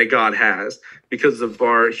information that God has because of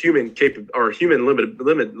our human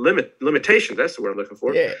limitations. That's the word I'm looking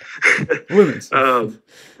for. Yeah. Limits. So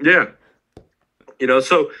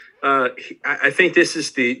I think this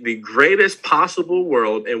is the greatest possible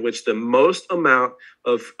world in which the most amount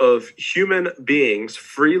of human beings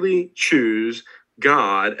freely choose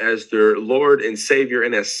God as their Lord and Savior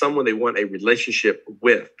and as someone they want a relationship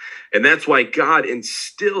with. And that's why God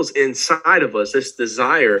instills inside of us this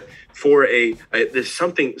desire for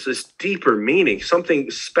this deeper meaning,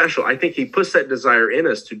 something special. I think He puts that desire in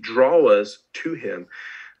us to draw us to Him.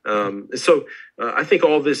 So I think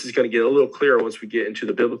all of this is going to get a little clearer once we get into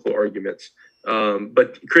the biblical arguments.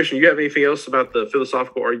 But Christian, you have anything else about the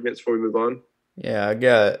philosophical arguments before we move on?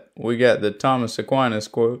 Yeah, we got the Thomas Aquinas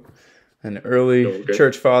quote. An early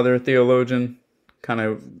church father, theologian, kind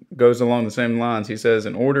of goes along the same lines. He says,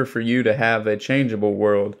 in order for you to have a changeable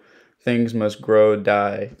world, things must grow,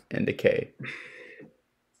 die, and decay.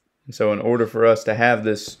 And so in order for us to have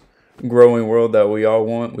this growing world that we all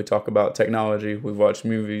want, we talk about technology. We've watched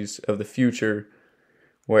movies of the future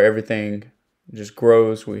where everything just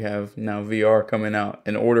grows. We have now VR coming out.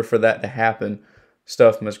 In order for that to happen,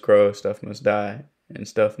 stuff must grow, stuff must die, and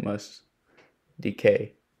stuff must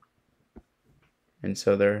decay. And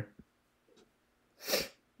so there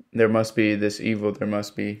must be this evil, there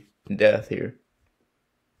must be death here.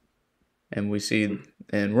 And we see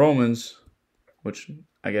in Romans, which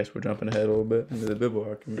I guess we're jumping ahead a little bit into the biblical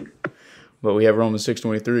argument, but we have Romans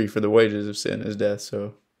 6:23, for the wages of sin is death.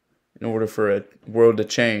 So in order for a world to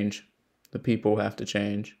change, the people have to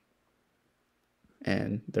change.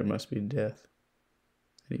 And there must be death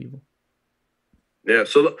and evil. Yeah,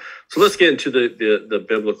 so let's get into the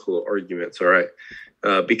biblical arguments, all right?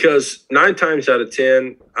 Because 9 times out of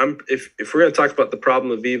 10, if we're going to talk about the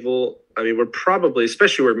problem of evil, I mean, we're probably,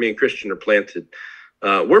 especially where me and Christian are planted,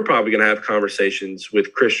 we're probably going to have conversations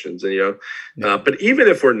with Christians, and but even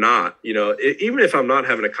if we're not, even if I'm not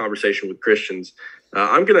having a conversation with Christians,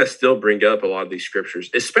 I'm going to still bring up a lot of these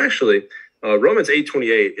scriptures, especially Romans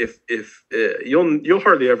 8:28. If you'll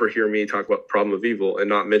hardly ever hear me talk about the problem of evil and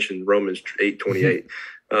not mention Romans 8:28,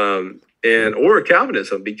 or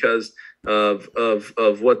Calvinism, because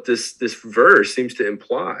of what this verse seems to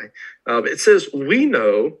imply. It says, "We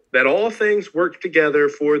know that all things work together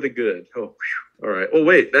for the good." Oh, whew. All right. Oh,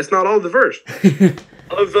 wait, that's not all the verse.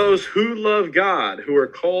 Of those who love God, who are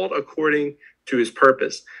called according to His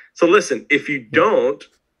purpose. So listen, if you don't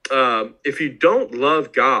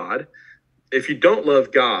love God. If you don't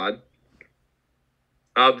love God,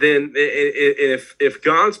 then if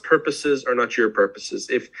God's purposes are not your purposes,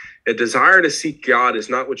 if a desire to seek God is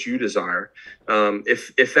not what you desire,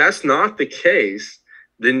 if that's not the case,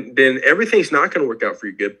 then everything's not going to work out for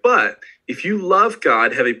you good. But if you love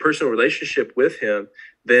God, have a personal relationship with Him,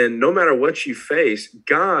 then no matter what you face,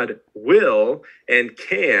 God will and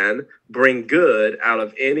can bring good out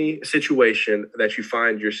of any situation that you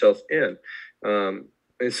find yourself in.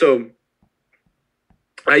 And so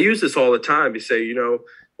I use this all the time to say,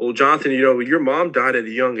 well, Jonathan, your mom died at a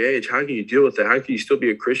young age. How can you deal with that? How can you still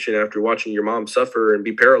be a Christian after watching your mom suffer and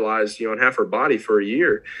be paralyzed, in half her body for a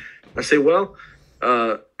year? I say, well,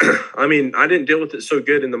 I mean, I didn't deal with it so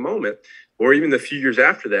good in the moment or even the few years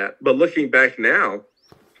after that. But looking back now,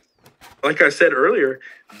 like I said earlier,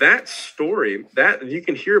 that story, that you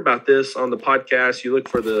can hear about this on the podcast. You look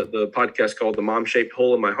for the podcast called The Mom-Shaped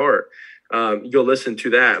Hole in My Heart. You'll listen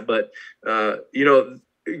to that. But,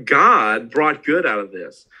 God brought good out of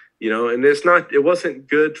this, and it wasn't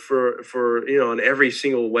good for, in every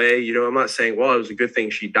single way. I'm not saying, well, it was a good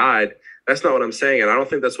thing she died. That's not what I'm saying. And I don't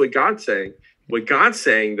think that's what God's saying. What God's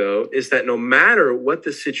saying, though, is that no matter what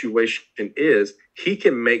the situation is, he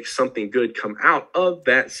can make something good come out of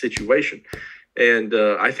that situation. And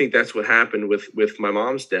I think that's what happened with my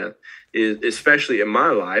mom's death, is especially in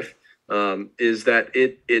my life, is that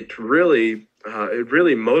it really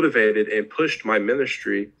motivated and pushed my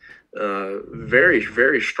ministry very,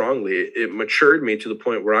 very strongly. It matured me to the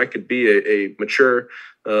point where I could be a mature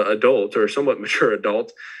adult, or somewhat mature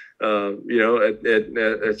adult,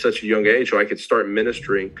 at such a young age, so I could start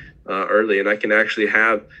ministering early, and I can actually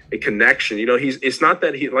have a connection. It's not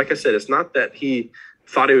that he, like I said, it's not that he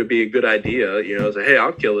thought it would be a good idea, say, hey,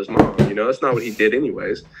 I'll kill his mom. That's not what he did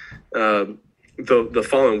anyways. The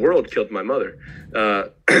fallen world killed my mother.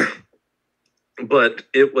 But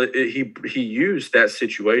he used that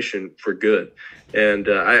situation for good. And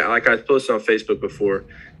I posted on Facebook before,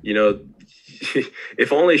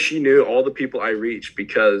 if only she knew all the people I reached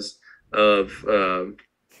because of her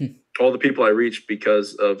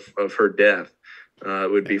death,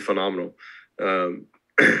 it would be phenomenal.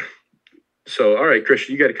 So, all right,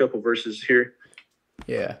 Christian, you got a couple verses here.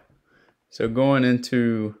 Yeah. So going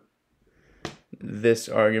into this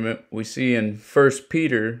argument, we see in 1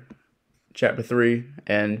 Peter chapter 3,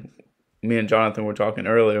 and me and Jonathan were talking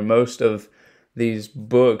earlier, most of these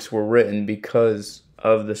books were written because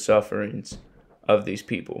of the sufferings of these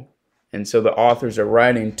people. And so the authors are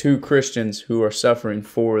writing to Christians who are suffering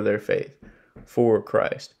for their faith, for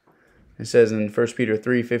Christ. It says in 1 Peter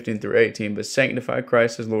 3:15-18, but sanctify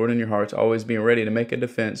Christ as Lord in your hearts, always being ready to make a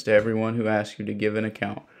defense to everyone who asks you to give an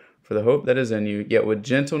account for the hope that is in you, yet with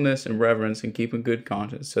gentleness and reverence and keep a good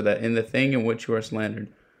conscience, so that in the thing in which you are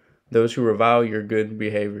slandered, those who revile your good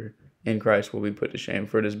behavior in Christ will be put to shame.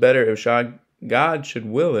 For it is better if God should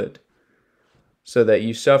will it, so that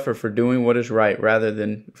you suffer for doing what is right rather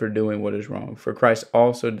than for doing what is wrong. For Christ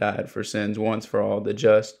also died for sins once for all, the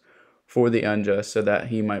just for the unjust, so that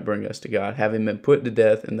he might bring us to God, having been put to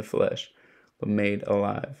death in the flesh, but made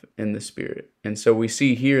alive in the spirit. And so we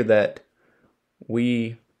see here that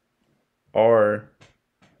we are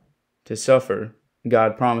to suffer.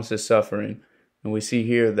 God promises suffering. And we see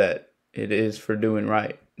here that it is for doing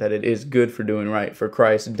right, that it is good for doing right, for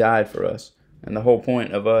Christ died for us. And the whole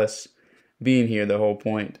point of us being here, the whole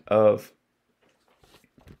point of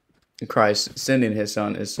Christ sending his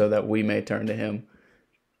son is so that we may turn to him.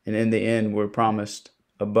 And in the end, we're promised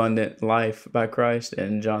abundant life by Christ.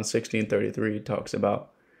 And John 16:33 talks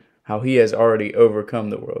about how he has already overcome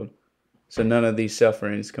the world. So none of these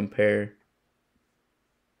sufferings compare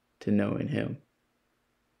to knowing him.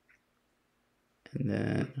 And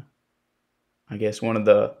then I guess one of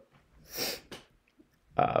the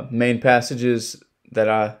main passages that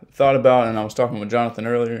I thought about, and I was talking with Jonathan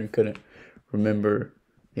earlier and couldn't remember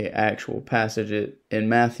the actual passage. In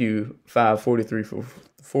Matthew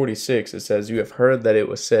 5:43-46, it says, you have heard that it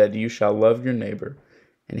was said, you shall love your neighbor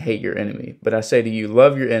and hate your enemy. But I say to you,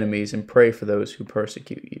 love your enemies and pray for those who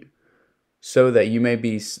persecute you, so that you may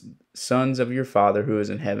be sons of your Father who is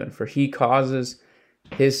in heaven. For he causes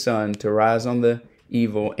his sun to rise on the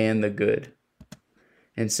evil and the good,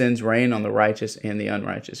 and sends rain on the righteous and the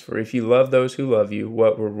unrighteous. For if you love those who love you,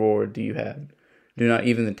 what reward do you have? Do not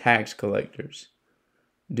even the tax collectors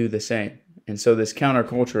do the same? And so this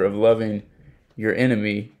counterculture of loving your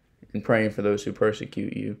enemy and praying for those who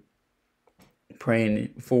persecute you,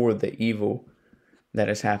 praying for the evil that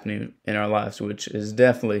is happening in our lives, which is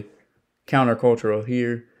definitely countercultural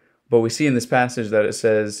here. But we see in this passage that it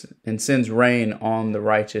says, and sends rain on the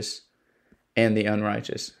righteous and the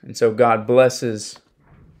unrighteous. And so God blesses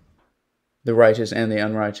the righteous and the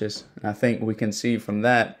unrighteous. And I think we can see from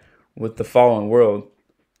that with the fallen world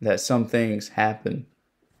that some things happen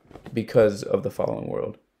because of the fallen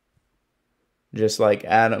world. Just like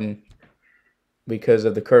Adam, because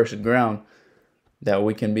of the cursed ground, that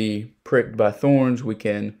we can be pricked by thorns, we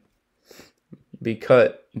can be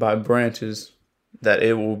cut by branches, that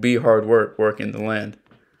it will be hard work working the land.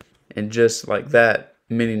 And just like that,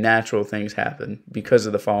 many natural things happen because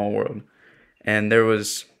of the fallen world. And there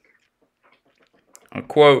was a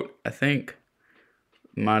quote, I think,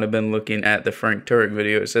 might have been looking at the Frank Turek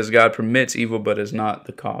video. It says, God permits evil, but is not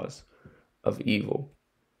the cause of evil.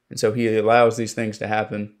 And so he allows these things to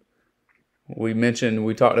happen. We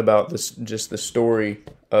talked about this, just the story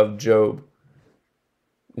of Job,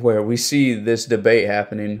 where we see this debate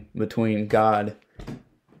happening between God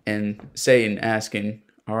and Satan, asking,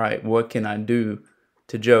 all right, what can I do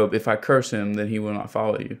to Job? If I curse him, then he will not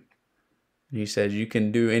follow you. And he says, you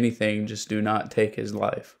can do anything, just do not take his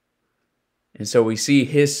life. And so we see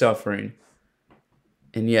his suffering,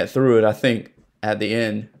 and yet through it, I think at the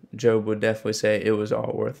end, Job would definitely say it was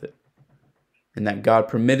all worth it. And that God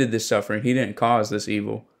permitted this suffering. He didn't cause this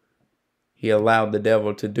evil. He allowed the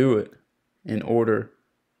devil to do it in order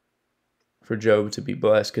for Job to be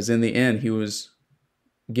blessed. Because in the end, he was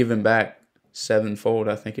given back sevenfold,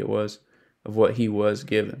 I think it was, of what he was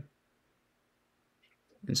given.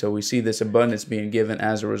 And so we see this abundance being given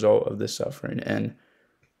as a result of this suffering. And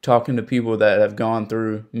talking to people that have gone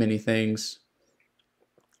through many things,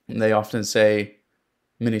 they often say,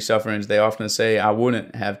 many sufferings, they often say, I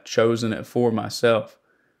wouldn't have chosen it for myself,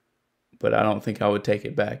 but I don't think I would take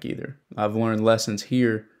it back either. I've learned lessons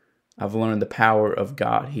here. I've learned the power of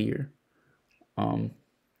God here.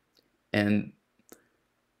 And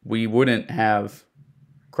we wouldn't have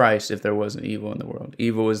Christ if there wasn't evil in the world.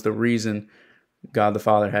 Evil is the reason God the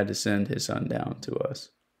Father had to send his Son down to us.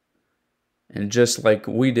 And just like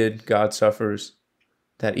we did, God suffers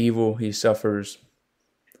that evil. He suffers.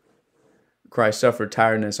 Christ suffered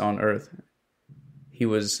tiredness on earth. He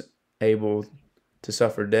was able to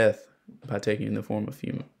suffer death by taking the form of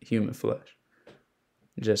human flesh,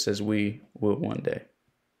 just as we will one day.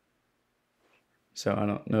 So I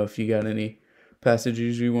don't know if you got any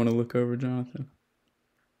passages you want to look over, Jonathan.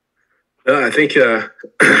 I think, there's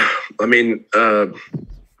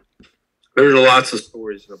lots of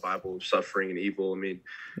stories in the Bible of suffering and evil. I mean,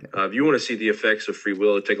 if you want to see the effects of free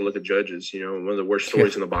will, take a look at Judges. You know, one of the worst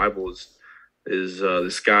stories in the Bible is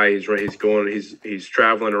this guy. He's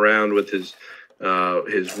traveling around with his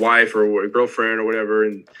wife or girlfriend or whatever,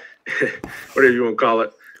 and whatever you want to call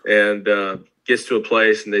it, and gets to a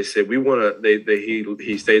place, and they say, we want to.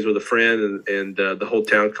 He stays with a friend, and the whole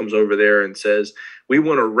town comes over there and says, we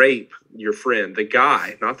want to rape your friend, the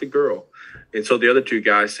guy, not the girl. And so the other two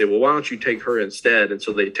guys say, well, why don't you take her instead? And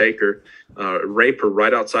so they take her, rape her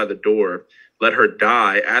right outside the door, let her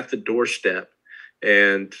die at the doorstep.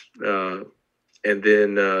 And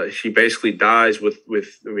then she basically dies with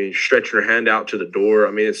stretching her hand out to the door.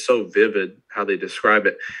 I mean, it's so vivid how they describe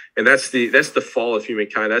it. And that's the fall of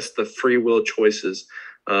humankind. That's the free will choices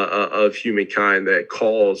of humankind that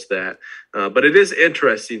cause that. But it is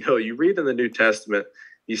interesting. You read in the New Testament,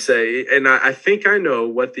 you say, and I think I know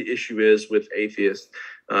what the issue is with atheists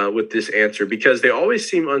with this answer, because they always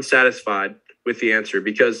seem unsatisfied with the answer,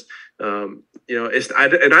 because I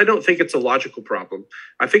don't think it's a logical problem.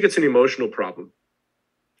 I think it's an emotional problem.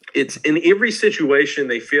 It's in every situation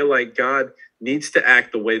they feel like God needs to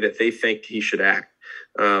act the way that they think he should act.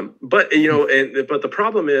 But the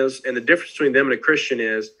problem is, and the difference between them and a Christian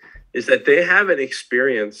is that they haven't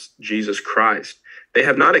experienced Jesus Christ. They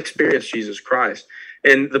have not experienced Jesus Christ.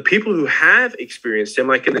 And the people who have experienced him,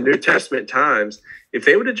 like in the New Testament times, if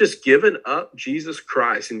they would have just given up Jesus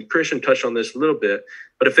Christ, and Christian touched on this a little bit,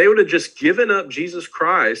 but if they would have just given up Jesus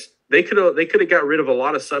Christ, they could have got rid of a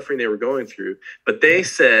lot of suffering they were going through. But they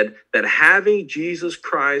said that having Jesus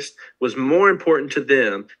Christ was more important to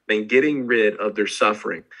them than getting rid of their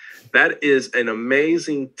suffering. That is an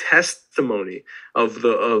amazing testimony of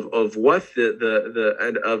what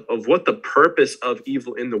the purpose of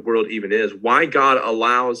evil in the world even is. Why God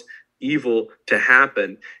allows evil to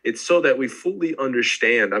happen. It's so that we fully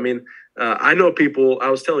understand. I mean, I know people. I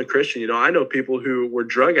was telling Christian, I know people who were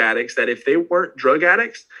drug addicts that if they weren't drug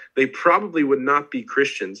addicts, they probably would not be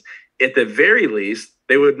Christians. At the very least,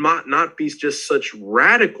 they would not be just such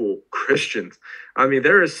radical Christians. I mean,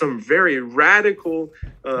 there is some very radical,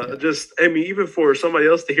 even for somebody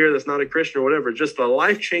else to hear that's not a Christian or whatever, just the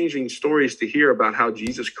life-changing stories to hear about how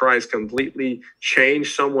Jesus Christ completely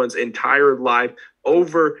changed someone's entire life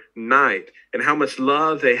overnight, and how much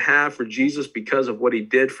love they have for Jesus because of what he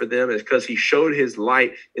did for them, is because he showed his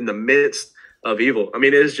light in the midst of evil. I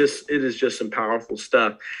mean, it is just some powerful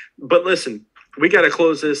stuff. But listen, we got to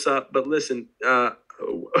close this up. But listen,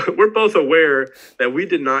 we're both aware that we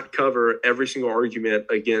did not cover every single argument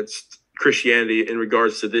against Christianity in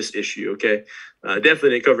regards to this issue. Okay.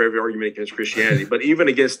 Definitely didn't cover every argument against Christianity, but even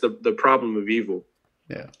against the problem of evil.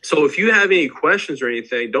 Yeah. So if you have any questions or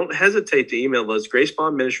anything, don't hesitate to email us,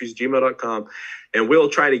 gracebondministries@gmail.com, and we'll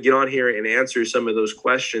try to get on here and answer some of those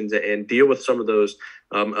questions and deal with some of those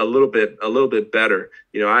a little bit better.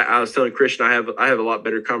 I was telling Christian, I have a lot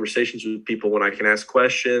better conversations with people when I can ask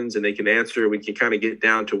questions and they can answer. We can kind of get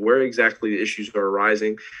down to where exactly the issues are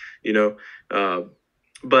arising,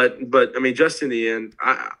 But I mean, just in the end,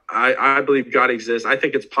 I believe God exists. I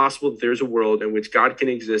think it's possible that there's a world in which God can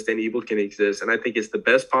exist and evil can exist. And I think it's the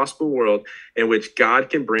best possible world in which God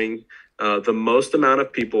can bring the most amount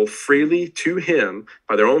of people freely to him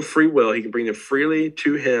by their own free will. He can bring them freely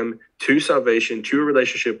to him, to salvation, to a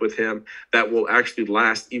relationship with him that will actually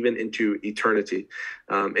last even into eternity.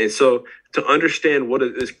 And so to understand what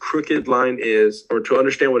this crooked line is, or to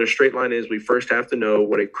understand what a straight line is, we first have to know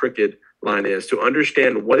what a crooked line is. To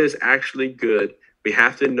understand what is actually good, we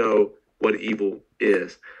have to know what evil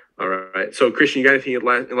is. All right. So, Christian, you got anything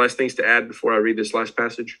last things to add before I read this last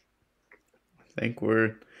passage? I think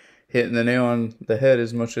we're hitting the nail on the head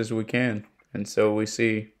as much as we can. And so we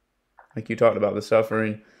see, like you talked about, the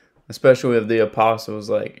suffering, especially of the apostles.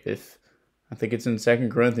 Like, I think it's in 2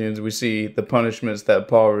 Corinthians, we see the punishments that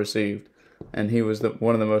Paul received. And he was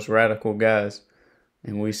one of the most radical guys.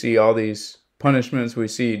 And we see all these punishments. We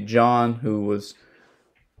see John,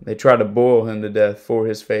 they tried to boil him to death for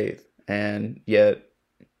his faith, and yet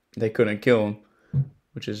they couldn't kill him,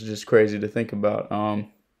 which is just crazy to think about.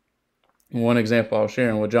 One example I was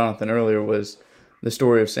sharing with Jonathan earlier was the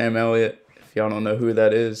story of Sam Elliott. If y'all don't know who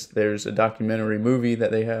that is, there's a documentary movie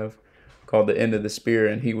that they have called The End of the Spear,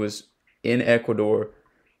 and he was in Ecuador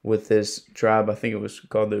with this tribe, I think it was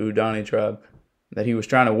called the Udani tribe, that he was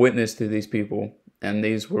trying to witness to these people, and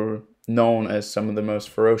these were known as some of the most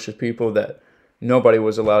ferocious people that nobody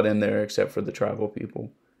was allowed in there except for the tribal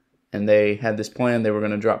people. And they had this plan. They were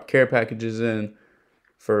going to drop care packages in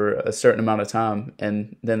for a certain amount of time.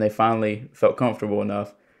 And then they finally felt comfortable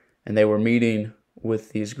enough. And they were meeting with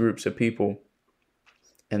these groups of people.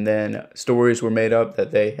 And then stories were made up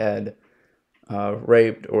that they had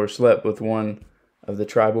raped or slept with one of the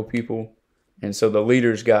tribal people. And so the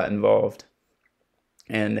leaders got involved.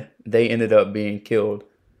 And they ended up being killed.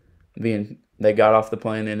 They got off the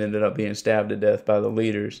plane and ended up being stabbed to death by the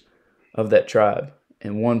leaders of that tribe.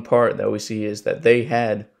 And one part that we see is that they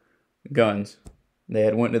had guns. They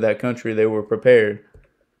had went to that country. They were prepared,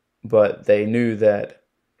 but they knew that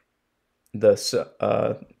the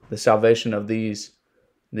salvation of these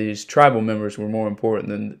tribal members were more important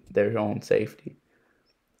than their own safety.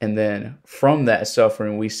 And then from that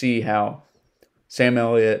suffering, we see how Sam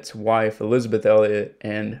Elliott's wife, Elizabeth Elliott,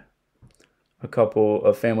 and a couple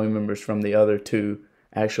of family members from the other two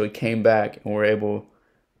actually came back and were able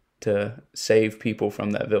to save people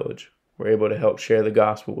from that village. Were able to help share the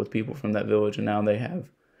gospel with people from that village, and now they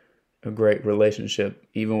have a great relationship.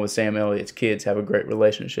 Even with Sam Elliott's kids have a great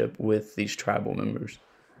relationship with these tribal members.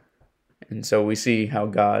 And so we see how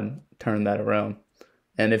God turned that around.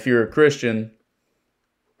 And if you're a Christian,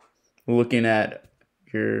 looking at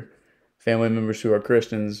your family members who are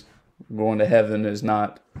Christians going to heaven is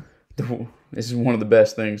not... This is one of the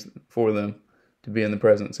best things for them, to be in the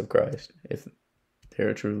presence of Christ if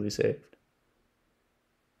they're truly saved.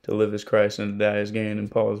 To live as Christ and to die as gain, in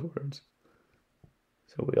Paul's words.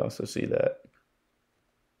 So we also see that.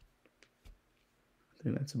 I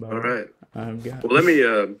think that's about all right. I've got. Well, let me,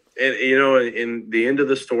 in the end of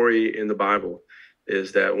the story in the Bible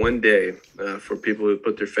is that one day, for people who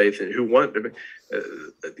put their faith in, who want,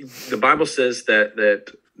 the Bible says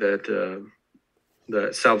that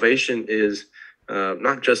salvation is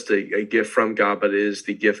not just a gift from God, but it is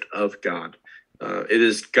the gift of God. It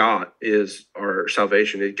is God is our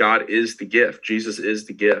salvation. God is the gift. Jesus is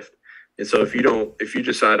the gift. And so if you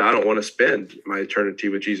decide I don't want to spend my eternity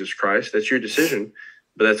with Jesus Christ, that's your decision.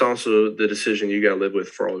 But that's also the decision you got to live with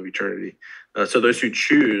for all of eternity. So those who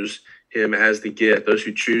choose him as the gift, those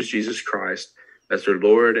who choose Jesus Christ as their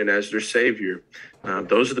Lord and as their Savior,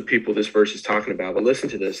 those are the people this verse is talking about. But listen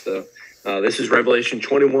to this, though. This is Revelation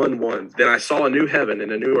 21:1. Then I saw a new heaven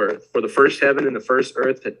and a new earth, for the first heaven and the first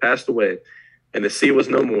earth had passed away, and the sea was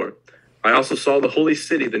no more. I also saw the holy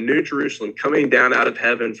city, the new Jerusalem, coming down out of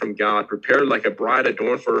heaven from God, prepared like a bride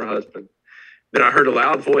adorned for her husband. Then I heard a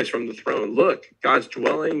loud voice from the throne. Look, God's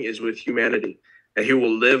dwelling is with humanity, and he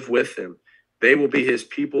will live with them. They will be his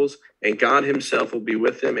peoples, and God himself will be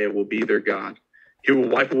with them and will be their God. He will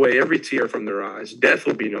wipe away every tear from their eyes. Death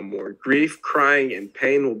will be no more. Grief, crying, and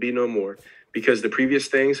pain will be no more, because the previous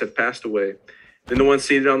things have passed away. Then the one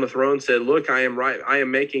seated on the throne said, Look, I am right. I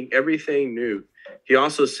am making everything new. He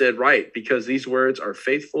also said, Write, because these words are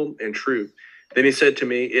faithful and true. Then he said to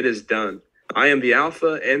me, It is done. I am the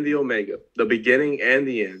Alpha and the Omega, the beginning and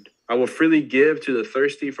the end. I will freely give to the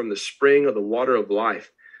thirsty from the spring of the water of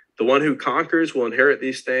life. The one who conquers will inherit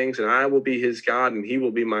these things, and I will be his God, and he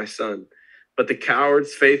will be my son. But the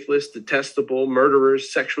cowards, faithless, detestable,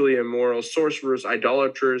 murderers, sexually immoral, sorcerers,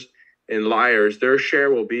 idolaters, and liars, their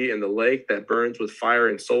share will be in the lake that burns with fire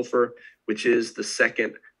and sulfur, which is the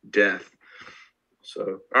second death.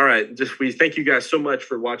 So, all right, we thank you guys so much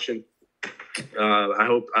for watching.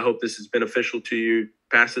 I hope this is beneficial to you.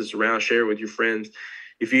 Pass this around, share it with your friends.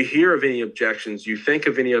 If you hear of any objections, you think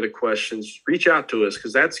of any other questions, reach out to us,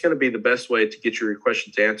 because that's going to be the best way to get your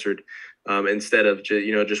questions answered, instead of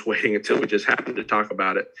just waiting until we just happen to talk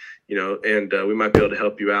about it, and we might be able to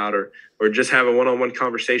help you out, or just have a one-on-one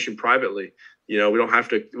conversation privately. We don't have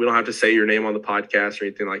to say your name on the podcast or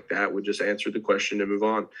anything like that. We'll just answer the question and move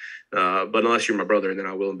on. But unless you're my brother, then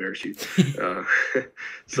I will embarrass you.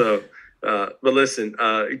 But listen,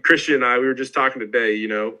 Christian and I, we were just talking today,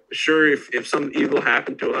 sure, if some evil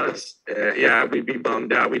happened to us, we'd be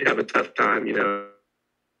bummed out. We'd have a tough time,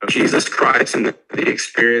 Jesus Christ and the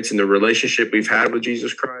experience and the relationship we've had with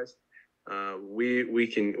Jesus Christ, we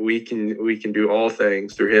can do all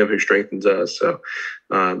things through him who strengthens us. So,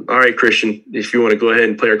 all right, Christian, if you want to go ahead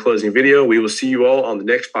and play our closing video, we will see you all on the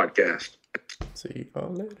next podcast. See you all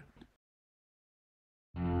later.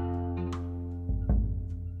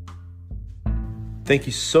 Thank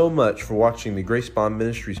you so much for watching the Grace Bond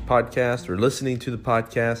Ministries podcast or listening to the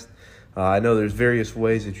podcast. I know there's various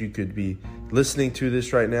ways that you could be listening to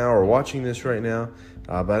this right now or watching this right now,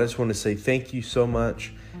 but I just want to say thank you so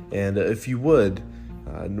much. And if you would,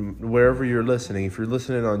 wherever you're listening, if you're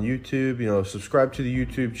listening on YouTube, subscribe to the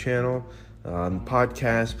YouTube channel.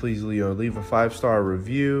 Podcast, please leave a 5-star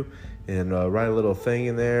review and write a little thing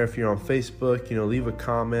in there. If you're on Facebook, leave a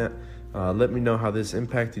comment. Let me know how this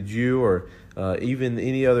impacted you, or even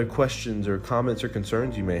any other questions or comments or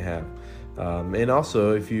concerns you may have. And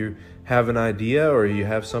also, if you have an idea or you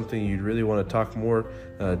have something you'd really want to talk more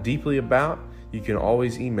deeply about, you can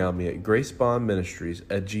always email me at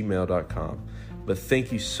gracebondministries@gmail.com. But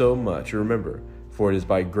thank you so much. Remember, for it is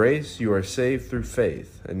by grace you are saved through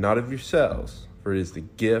faith, and not of yourselves, for it is the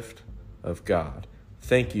gift of God.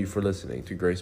 Thank you for listening to Grace